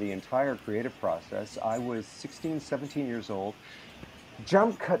there for the entire creative process. I was 16, 17 years old.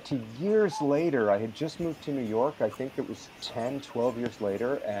 Jump cut to years later. I had just moved to New York. I think it was 10, 12 years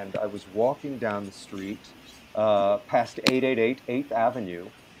later, and I was walking down the street past 888 8th Avenue,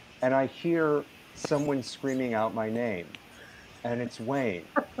 and I hear someone screaming out my name. And it's Wayne,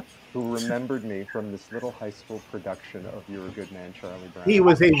 who remembered me from this little high school production of You're a Good Man, Charlie Brown. He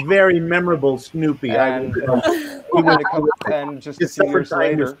was a very memorable Snoopy. And, and just a few years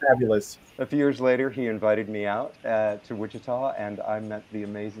later, fabulous. A few years later, he invited me out to Wichita, and I met the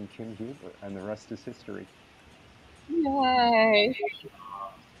amazing Kim Huber, and the rest is history. Yay!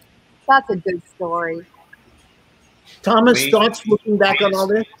 That's a good story. Thomas, thoughts looking back on all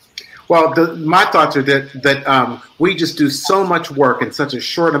this? Well, my thoughts are that we just do so much work in such a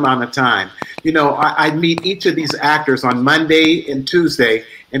short amount of time. You know, I meet each of these actors on Monday and Tuesday,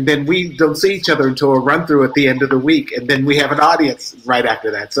 and then we don't see each other until a run-through at the end of the week, and then we have an audience right after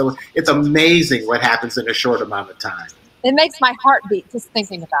that. So it's amazing what happens in a short amount of time. It makes my heart beat just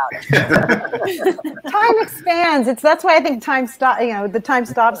thinking about it. Time expands. That's why I think time stop. You know, the Time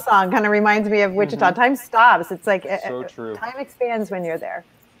Stops song kind of reminds me of Wichita. Time stops. It's like so true. Time expands when you're there.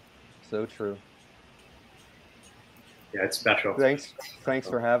 So true. Yeah, it's special. Thanks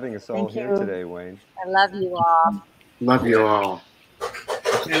for having us all here today, Wayne. I love you all. Love you all.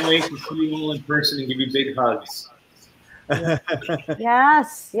 Can't wait to see you all in person and give you big hugs.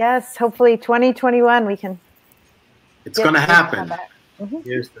 Yes. Hopefully 2021 we can. It's going to happen.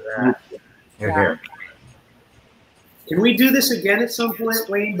 Here's to that. Here. Can we do this again at some point,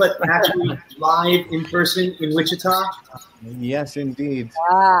 Wayne, but actually live in person in Wichita? Yes, indeed.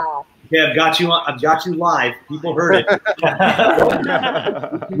 Wow. Yeah, I've got you live. People heard it.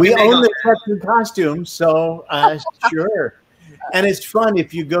 We own the Texan costume, so sure. And it's fun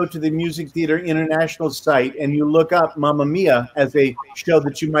if you go to the Music Theater International site and you look up Mamma Mia as a show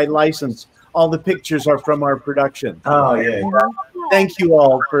that you might license. All the pictures are from our production. Oh yeah. Thank you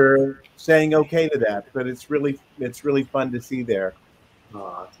all for saying okay to that, but it's really fun to see there.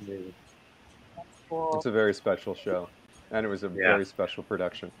 Oh, that's amazing. That's cool. It's a very special show, and it was a very special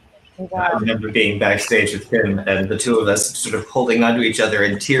production. I remember being backstage with him and the two of us sort of holding onto each other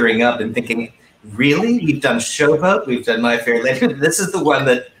and tearing up and thinking, really? We've done Showboat, we've done My Fair Lady. This is the one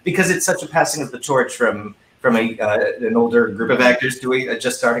that, because it's such a passing of the torch from an older group of actors to a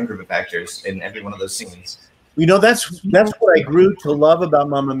just starting group of actors in every one of those scenes. You know, that's what I grew to love about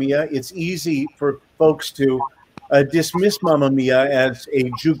Mamma Mia. It's easy for folks to dismiss Mamma Mia as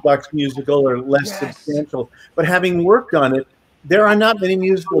a jukebox musical or less substantial. But having worked on it, there are not many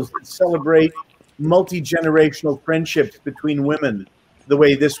musicals that celebrate multi-generational friendships between women the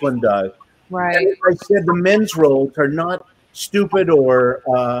way this one does. Right. And as I said, the men's roles are not stupid or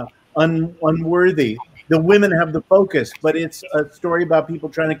unworthy. The women have the focus, but it's a story about people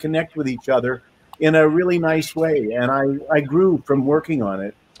trying to connect with each other in a really nice way. And I grew from working on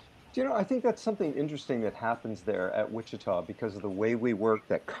it. You know, I think that's something interesting that happens there at Wichita because of the way we work,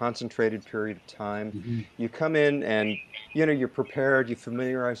 that concentrated period of time. Mm-hmm. You come in and, you know, you're prepared, you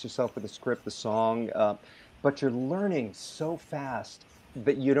familiarize yourself with the script, the song, but you're learning so fast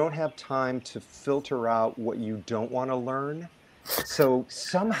that you don't have time to filter out what you don't want to learn. So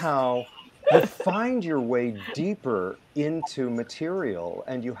somehow you find your way deeper into material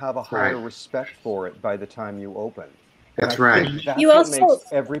and you have a higher respect for it by the time you open. That's right. That's you what also makes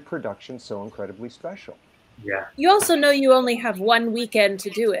every production so incredibly special. Yeah. You also know you only have one weekend to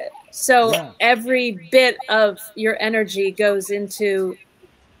do it. So every bit of your energy goes into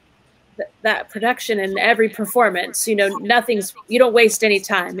that production and every performance. You know, you don't waste any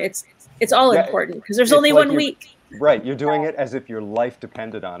time. It's all important because there's only 1 week. Right. You're doing it as if your life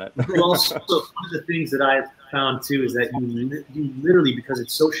depended on it. Also, one of the things that I've found too is that you literally, because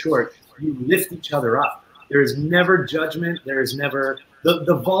it's so short, you lift each other up. There is never judgment. There is never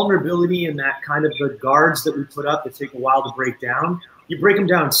the vulnerability and that kind of the guards that we put up that take a while to break down. You break them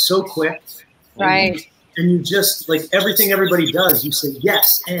down so quick. Right. And you just, like everything everybody does, you say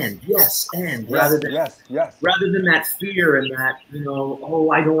yes and rather than that fear and that, you know, oh,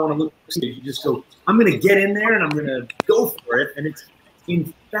 I don't want to look. You just go, I'm going to get in there and I'm going to go for it. And it's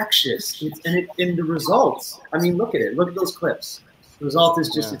infectious. And the results, I mean, look at it. Look at those clips. The result is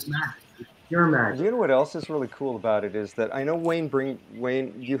just, it's magic. pure magic. You know what else is really cool about it is that I know Wayne,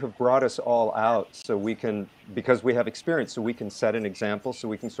 you have brought us all out so we can, because we have experience, so we can set an example, so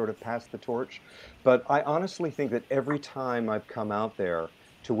we can sort of pass the torch. But I honestly think that every time I've come out there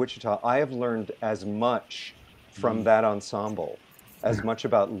to Wichita, I have learned as much from that ensemble, as much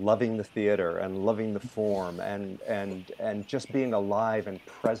about loving the theater and loving the form and just being alive and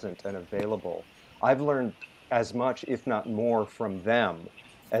present and available. I've learned as much, if not more, from them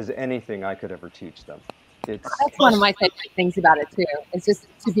as anything I could ever teach them. That's one of my favorite things about it too. It's just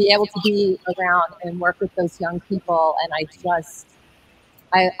to be able to be around and work with those young people, and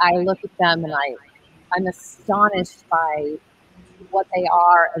I look at them and I'm astonished by what they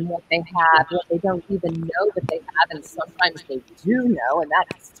are and what they have, what they don't even know that they have, and sometimes they do know, and that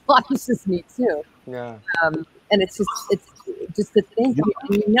astonishes me too. Yeah. And it's just a thing.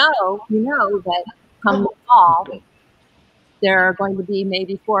 And you know that come the fall, there are going to be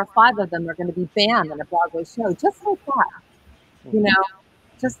maybe 4 or 5 of them are going to be banned in a Broadway show, just like that. You know,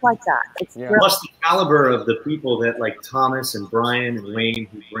 just like that. It's Plus the caliber of the people that like Thomas and Bryan and Wayne,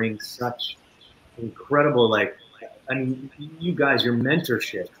 who bring such incredible, like, I mean, you guys, your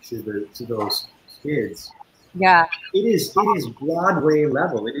mentorship to those kids. Yeah. It is Broadway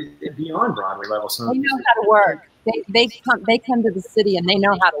level. It is beyond Broadway level. They know how to work. They come to the city and they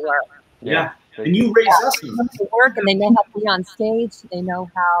know how to work. Yeah. And you raise us. They know how to work and they know how to be on stage. They know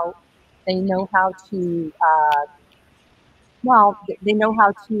how to they know how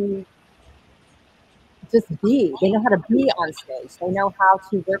to just be. They know how to be on stage. They know how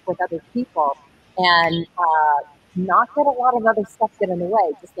to work with other people and not let a lot of other stuff get in the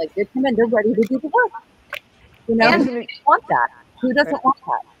way. Just like they come in, they're ready to do the work. You know, And- who want that? Who doesn't want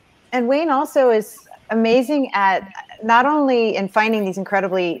that? And Wayne also is amazing at not only in finding these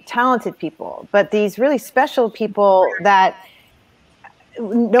incredibly talented people, but these really special people that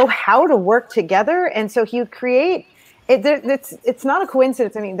know how to work together. And so he would create it. It's not a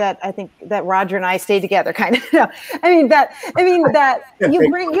coincidence. I mean, that I think that Roger and I stay together, kind of. I mean that you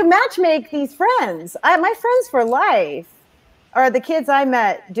matchmake these friends. My friends for life are the kids I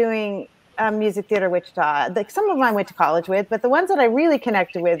met doing music theater Wichita. Some of them I went to college with, but the ones that I really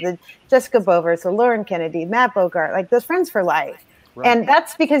connected with, the Jessica Bovers, the Lauren Kennedy, Matt Bogart, like those friends for life. Right. And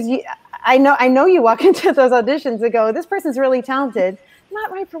that's because I know you walk into those auditions and go, this person's really talented,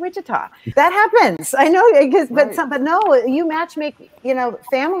 not right for Wichita. That happens. I know, but no, you matchmake,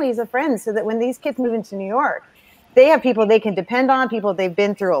 families of friends so that when these kids move into New York, they have people they can depend on, people they've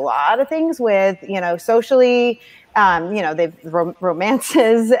been through a lot of things with, socially, they've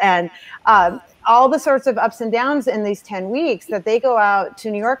romances and all the sorts of ups and downs in these 10 weeks that they go out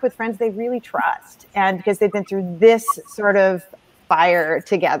to New York with friends they really trust. And because they've been through this sort of fire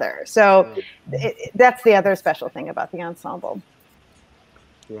together. So that's the other special thing about the ensemble.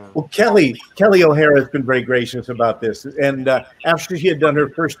 Yeah. Well, Kelly O'Hara has been very gracious about this. And after she had done her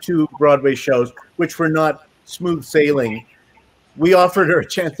first 2 Broadway shows, which were not smooth sailing, we offered her a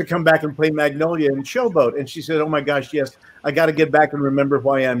chance to come back and play Magnolia and Showboat. And she said, oh my gosh, yes, I got to get back and remember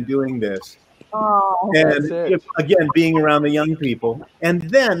why I'm doing this. Oh, and again, being around the young people. And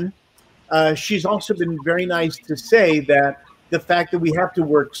then she's also been very nice to say that the fact that we have to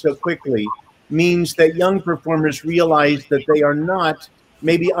work so quickly means that young performers realize that they are not,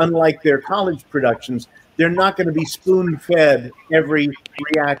 maybe unlike their college productions, they're not going to be spoon-fed every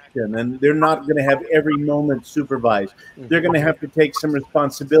reaction, and they're not going to have every moment supervised. They're going to have to take some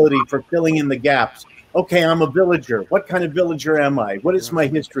responsibility for filling in the gaps. Okay, I'm a villager. What kind of villager am I? What is my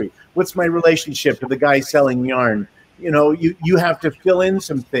history? What's my relationship to the guy selling yarn? You have to fill in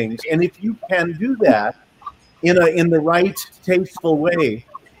some things. And if you can do that in the right, tasteful way,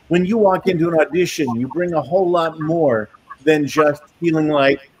 when you walk into an audition, you bring a whole lot more than just feeling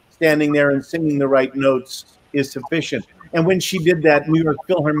like standing there and singing the right notes is sufficient. And when she did that New York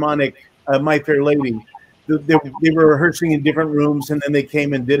Philharmonic, My Fair Lady, they were rehearsing in different rooms, and then they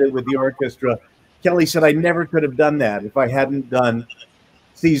came and did it with the orchestra. Kelly said, I never could have done that if I hadn't done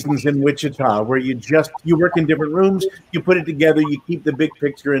Seasons in Wichita, where you work in different rooms, you put it together, you keep the big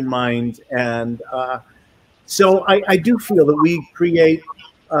picture in mind. And so I do feel that we create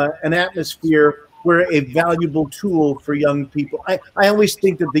an atmosphere where a valuable tool for young people. I always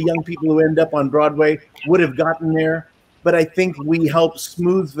think that the young people who end up on Broadway would have gotten there, but I think we help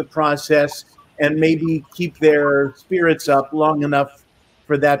smooth the process and maybe keep their spirits up long enough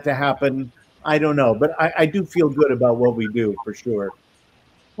for that to happen. I don't know, but I do feel good about what we do, for sure.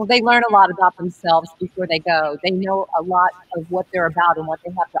 Well, they learn a lot about themselves before they go. They know a lot of what they're about and what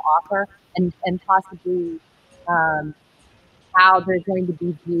they have to offer, and possibly how they're going to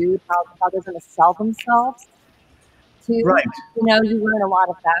be viewed, how they're going to sell themselves to. Right. You learn a lot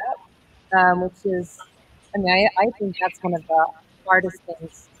of that. which is, I mean, I think that's one of the hardest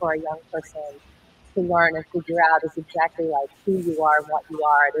things for a young person to learn and figure out is exactly like who you are and what you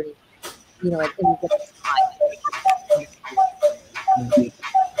are at any, you know, at any given time.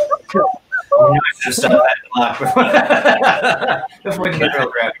 Just stop that clock before we get real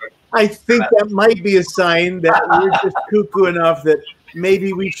graphic. I think that might be a sign that we're just cuckoo enough that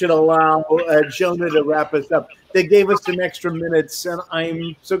maybe we should allow Jonah to wrap us up. They gave us some extra minutes, and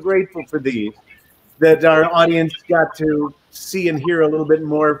I'm so grateful for these, that our audience got to see and hear a little bit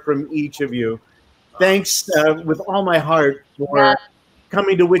more from each of you. Thanks with all my heart for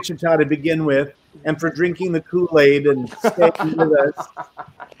coming to Wichita to begin with, and for drinking the Kool-Aid and staying with us.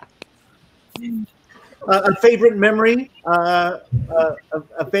 A favorite memory, a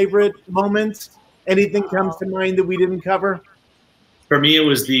favorite moment, anything comes to mind that we didn't cover? For me, it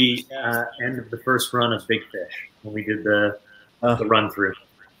was the end of the first run of Big Fish when we did the run through.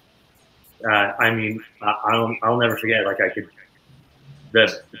 I mean, I'll never forget. Like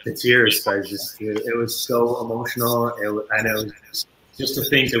the tears. It was so emotional, and it was just to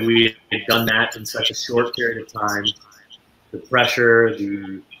think that we had done that in such a short period of time. The pressure,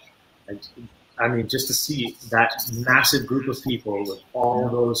 I mean, just to see that massive group of people with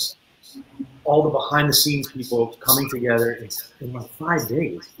all the behind the scenes people coming together in like 5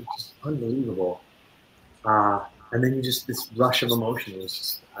 days, it's just unbelievable. And then this rush of emotion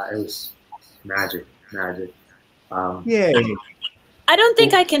was it was magic. Yay. I don't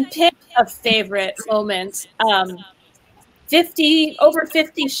think I can pick a favorite moment. Over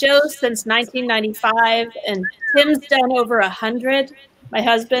 50 shows since 1995, and Tim's done over 100, my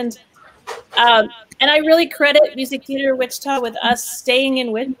husband. And I really credit Music Theater Wichita with us staying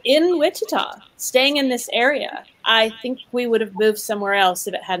in Wichita, staying in this area. I think we would have moved somewhere else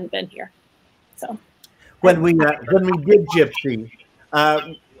if it hadn't been here. So when we did Gypsy,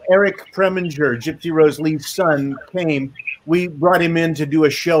 Eric Preminger, Gypsy Rose Lee's son, came. We brought him in to do a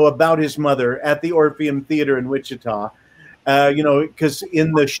show about his mother at the Orpheum Theater in Wichita. You know, because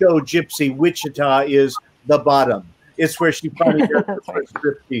in the show Gypsy, Wichita is the bottom. It's where she finally got her first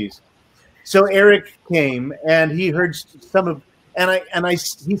striptease. So Eric came and he heard some of,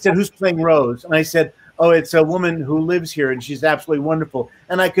 he said, "Who's playing Rose?" And I said, "Oh, it's a woman who lives here and she's absolutely wonderful."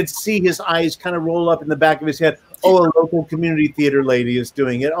 And I could see his eyes kind of roll up in the back of his head. "Oh, a local community theater lady is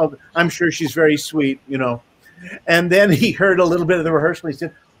doing it. Oh, I'm sure she's very sweet, you know." And then he heard a little bit of the rehearsal. He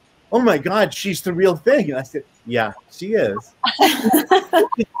said, "Oh my God, she's the real thing." And I said, "Yeah, she is."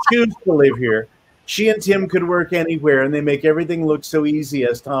 She chooses to live here. She and Tim could work anywhere, and they make everything look so easy,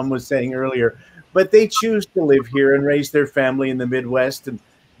 as Thom was saying earlier. But they choose to live here and raise their family in the Midwest, and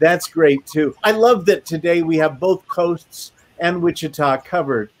that's great too. I love that today we have both coasts and Wichita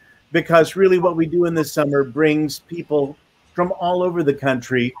covered, because really what we do in the summer brings people from all over the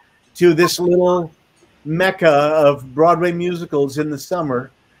country to this little mecca of Broadway musicals in the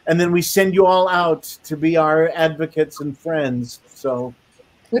summer. And then we send you all out to be our advocates and friends. So,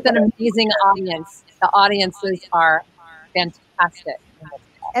 with an amazing audience. The audiences are fantastic.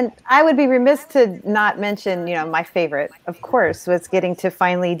 And I would be remiss to not mention, you know, my favorite, of course, was getting to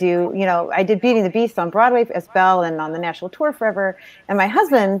finally do, you know, I did Beauty and the Beast on Broadway as Belle and on the national tour forever. And my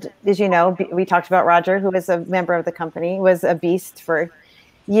husband, as you know, we talked about Roger, who is a member of the company, was a Beast for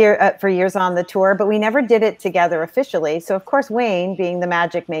years on the tour, but we never did it together officially. So of course, Wayne, being the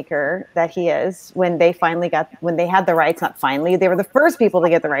magic maker that he is, when they had the rights, not finally, they were the first people to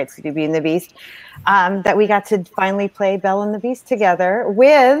get the rights to do Beauty and the Beast, that we got to finally play Belle and the Beast together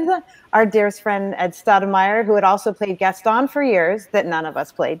with our dearest friend Ed Stoudemire, who had also played Gaston for years, that none of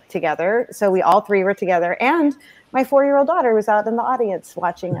us played together. So we all three were together, and my 4-year-old daughter was out in the audience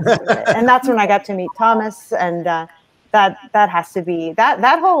watching us do it. And that's when I got to meet Thomas, and that has to be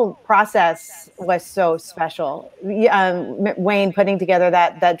that whole process was so special. Wayne putting together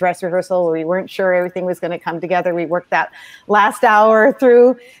that dress rehearsal where we weren't sure everything was going to come together. We worked that last hour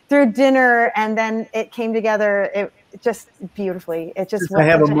through dinner, and then it came together. It just beautifully. It just was such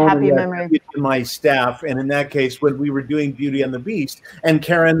a happy memory. To my staff, and in that case, when we were doing Beauty and the Beast, and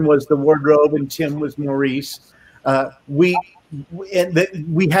Karen was the wardrobe, and Tim was Maurice, we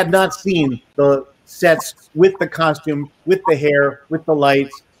had not seen the sets with the costume, with the hair, with the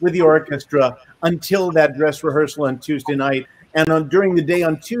lights, with the orchestra until that dress rehearsal on Tuesday night. And during the day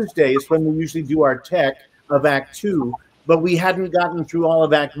on Tuesday is when we usually do our tech of Act 2, but we hadn't gotten through all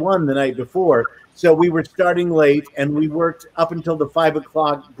of Act 1 the night before. So we were starting late, and we worked up until the 5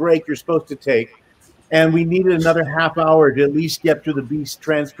 o'clock break you're supposed to take. And we needed another half hour to at least get through the Beast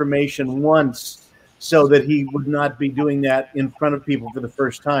transformation once, so that he would not be doing that in front of people for the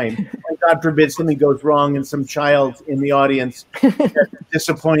first time. And God forbid something goes wrong and some child in the audience gets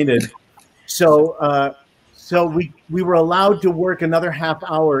disappointed. So we were allowed to work another half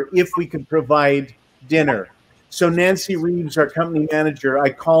hour if we could provide dinner. So Nancy Reeves, our company manager, I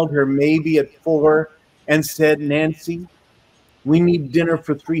called her maybe at 4 and said, Nancy, we need dinner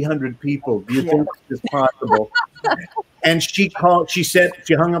for 300 people. Do you think this is possible? And she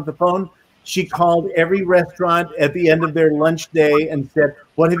hung up the phone. She called every restaurant at the end of their lunch day and said,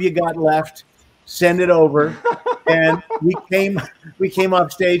 what have you got left? Send it over. And we came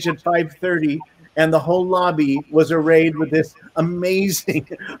off stage at 5:30, and the whole lobby was arrayed with this amazing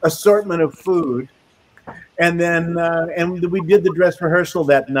assortment of food. And then and we did the dress rehearsal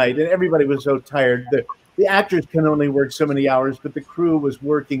that night, and everybody was so tired. The actors can only work so many hours, but the crew was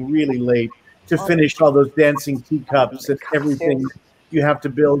working really late to finish all those dancing teacups and everything you have to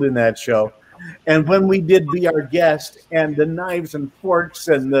build in that show. And when we did Be Our Guest, and the knives and forks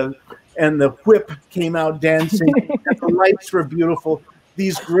and the whip came out dancing, and the lights were beautiful.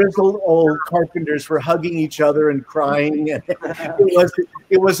 These grizzled old carpenters were hugging each other and crying. And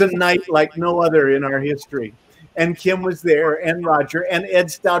it was a night like no other in our history. And Kim was there, and Roger, and Ed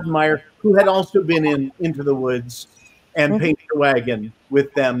Stoudemire, who had also been in Into the Woods and Paint the Wagon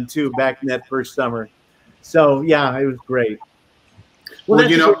with them too back in that first summer. So yeah, it was great. Well,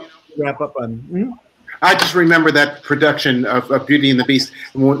 you know, wrap up on. I just remember that production of Beauty and the Beast.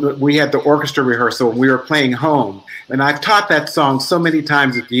 We had the orchestra rehearsal. We were playing Home. And I've taught that song so many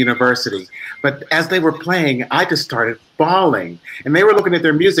times at the university. But as they were playing, I just started bawling. And they were looking at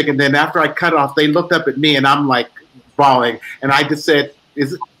their music. And then after I cut off, they looked up at me and I'm like bawling. And I just said,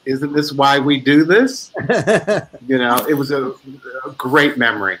 isn't this why we do this? You know, it was a great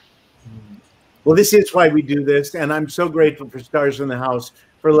memory. Well, this is why we do this. And I'm so grateful for Stars in the House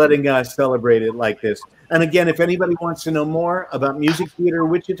for letting us celebrate it like this. And again, if anybody wants to know more about Music Theater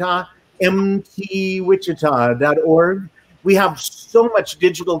Wichita, mtwichita.org. We have so much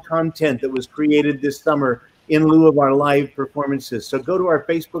digital content that was created this summer in lieu of our live performances. So go to our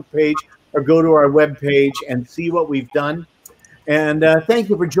Facebook page or go to our webpage and see what we've done. And thank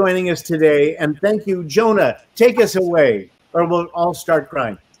you for joining us today. And thank you, Jonah. Take us away, or we'll all start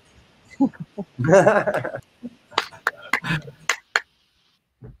crying.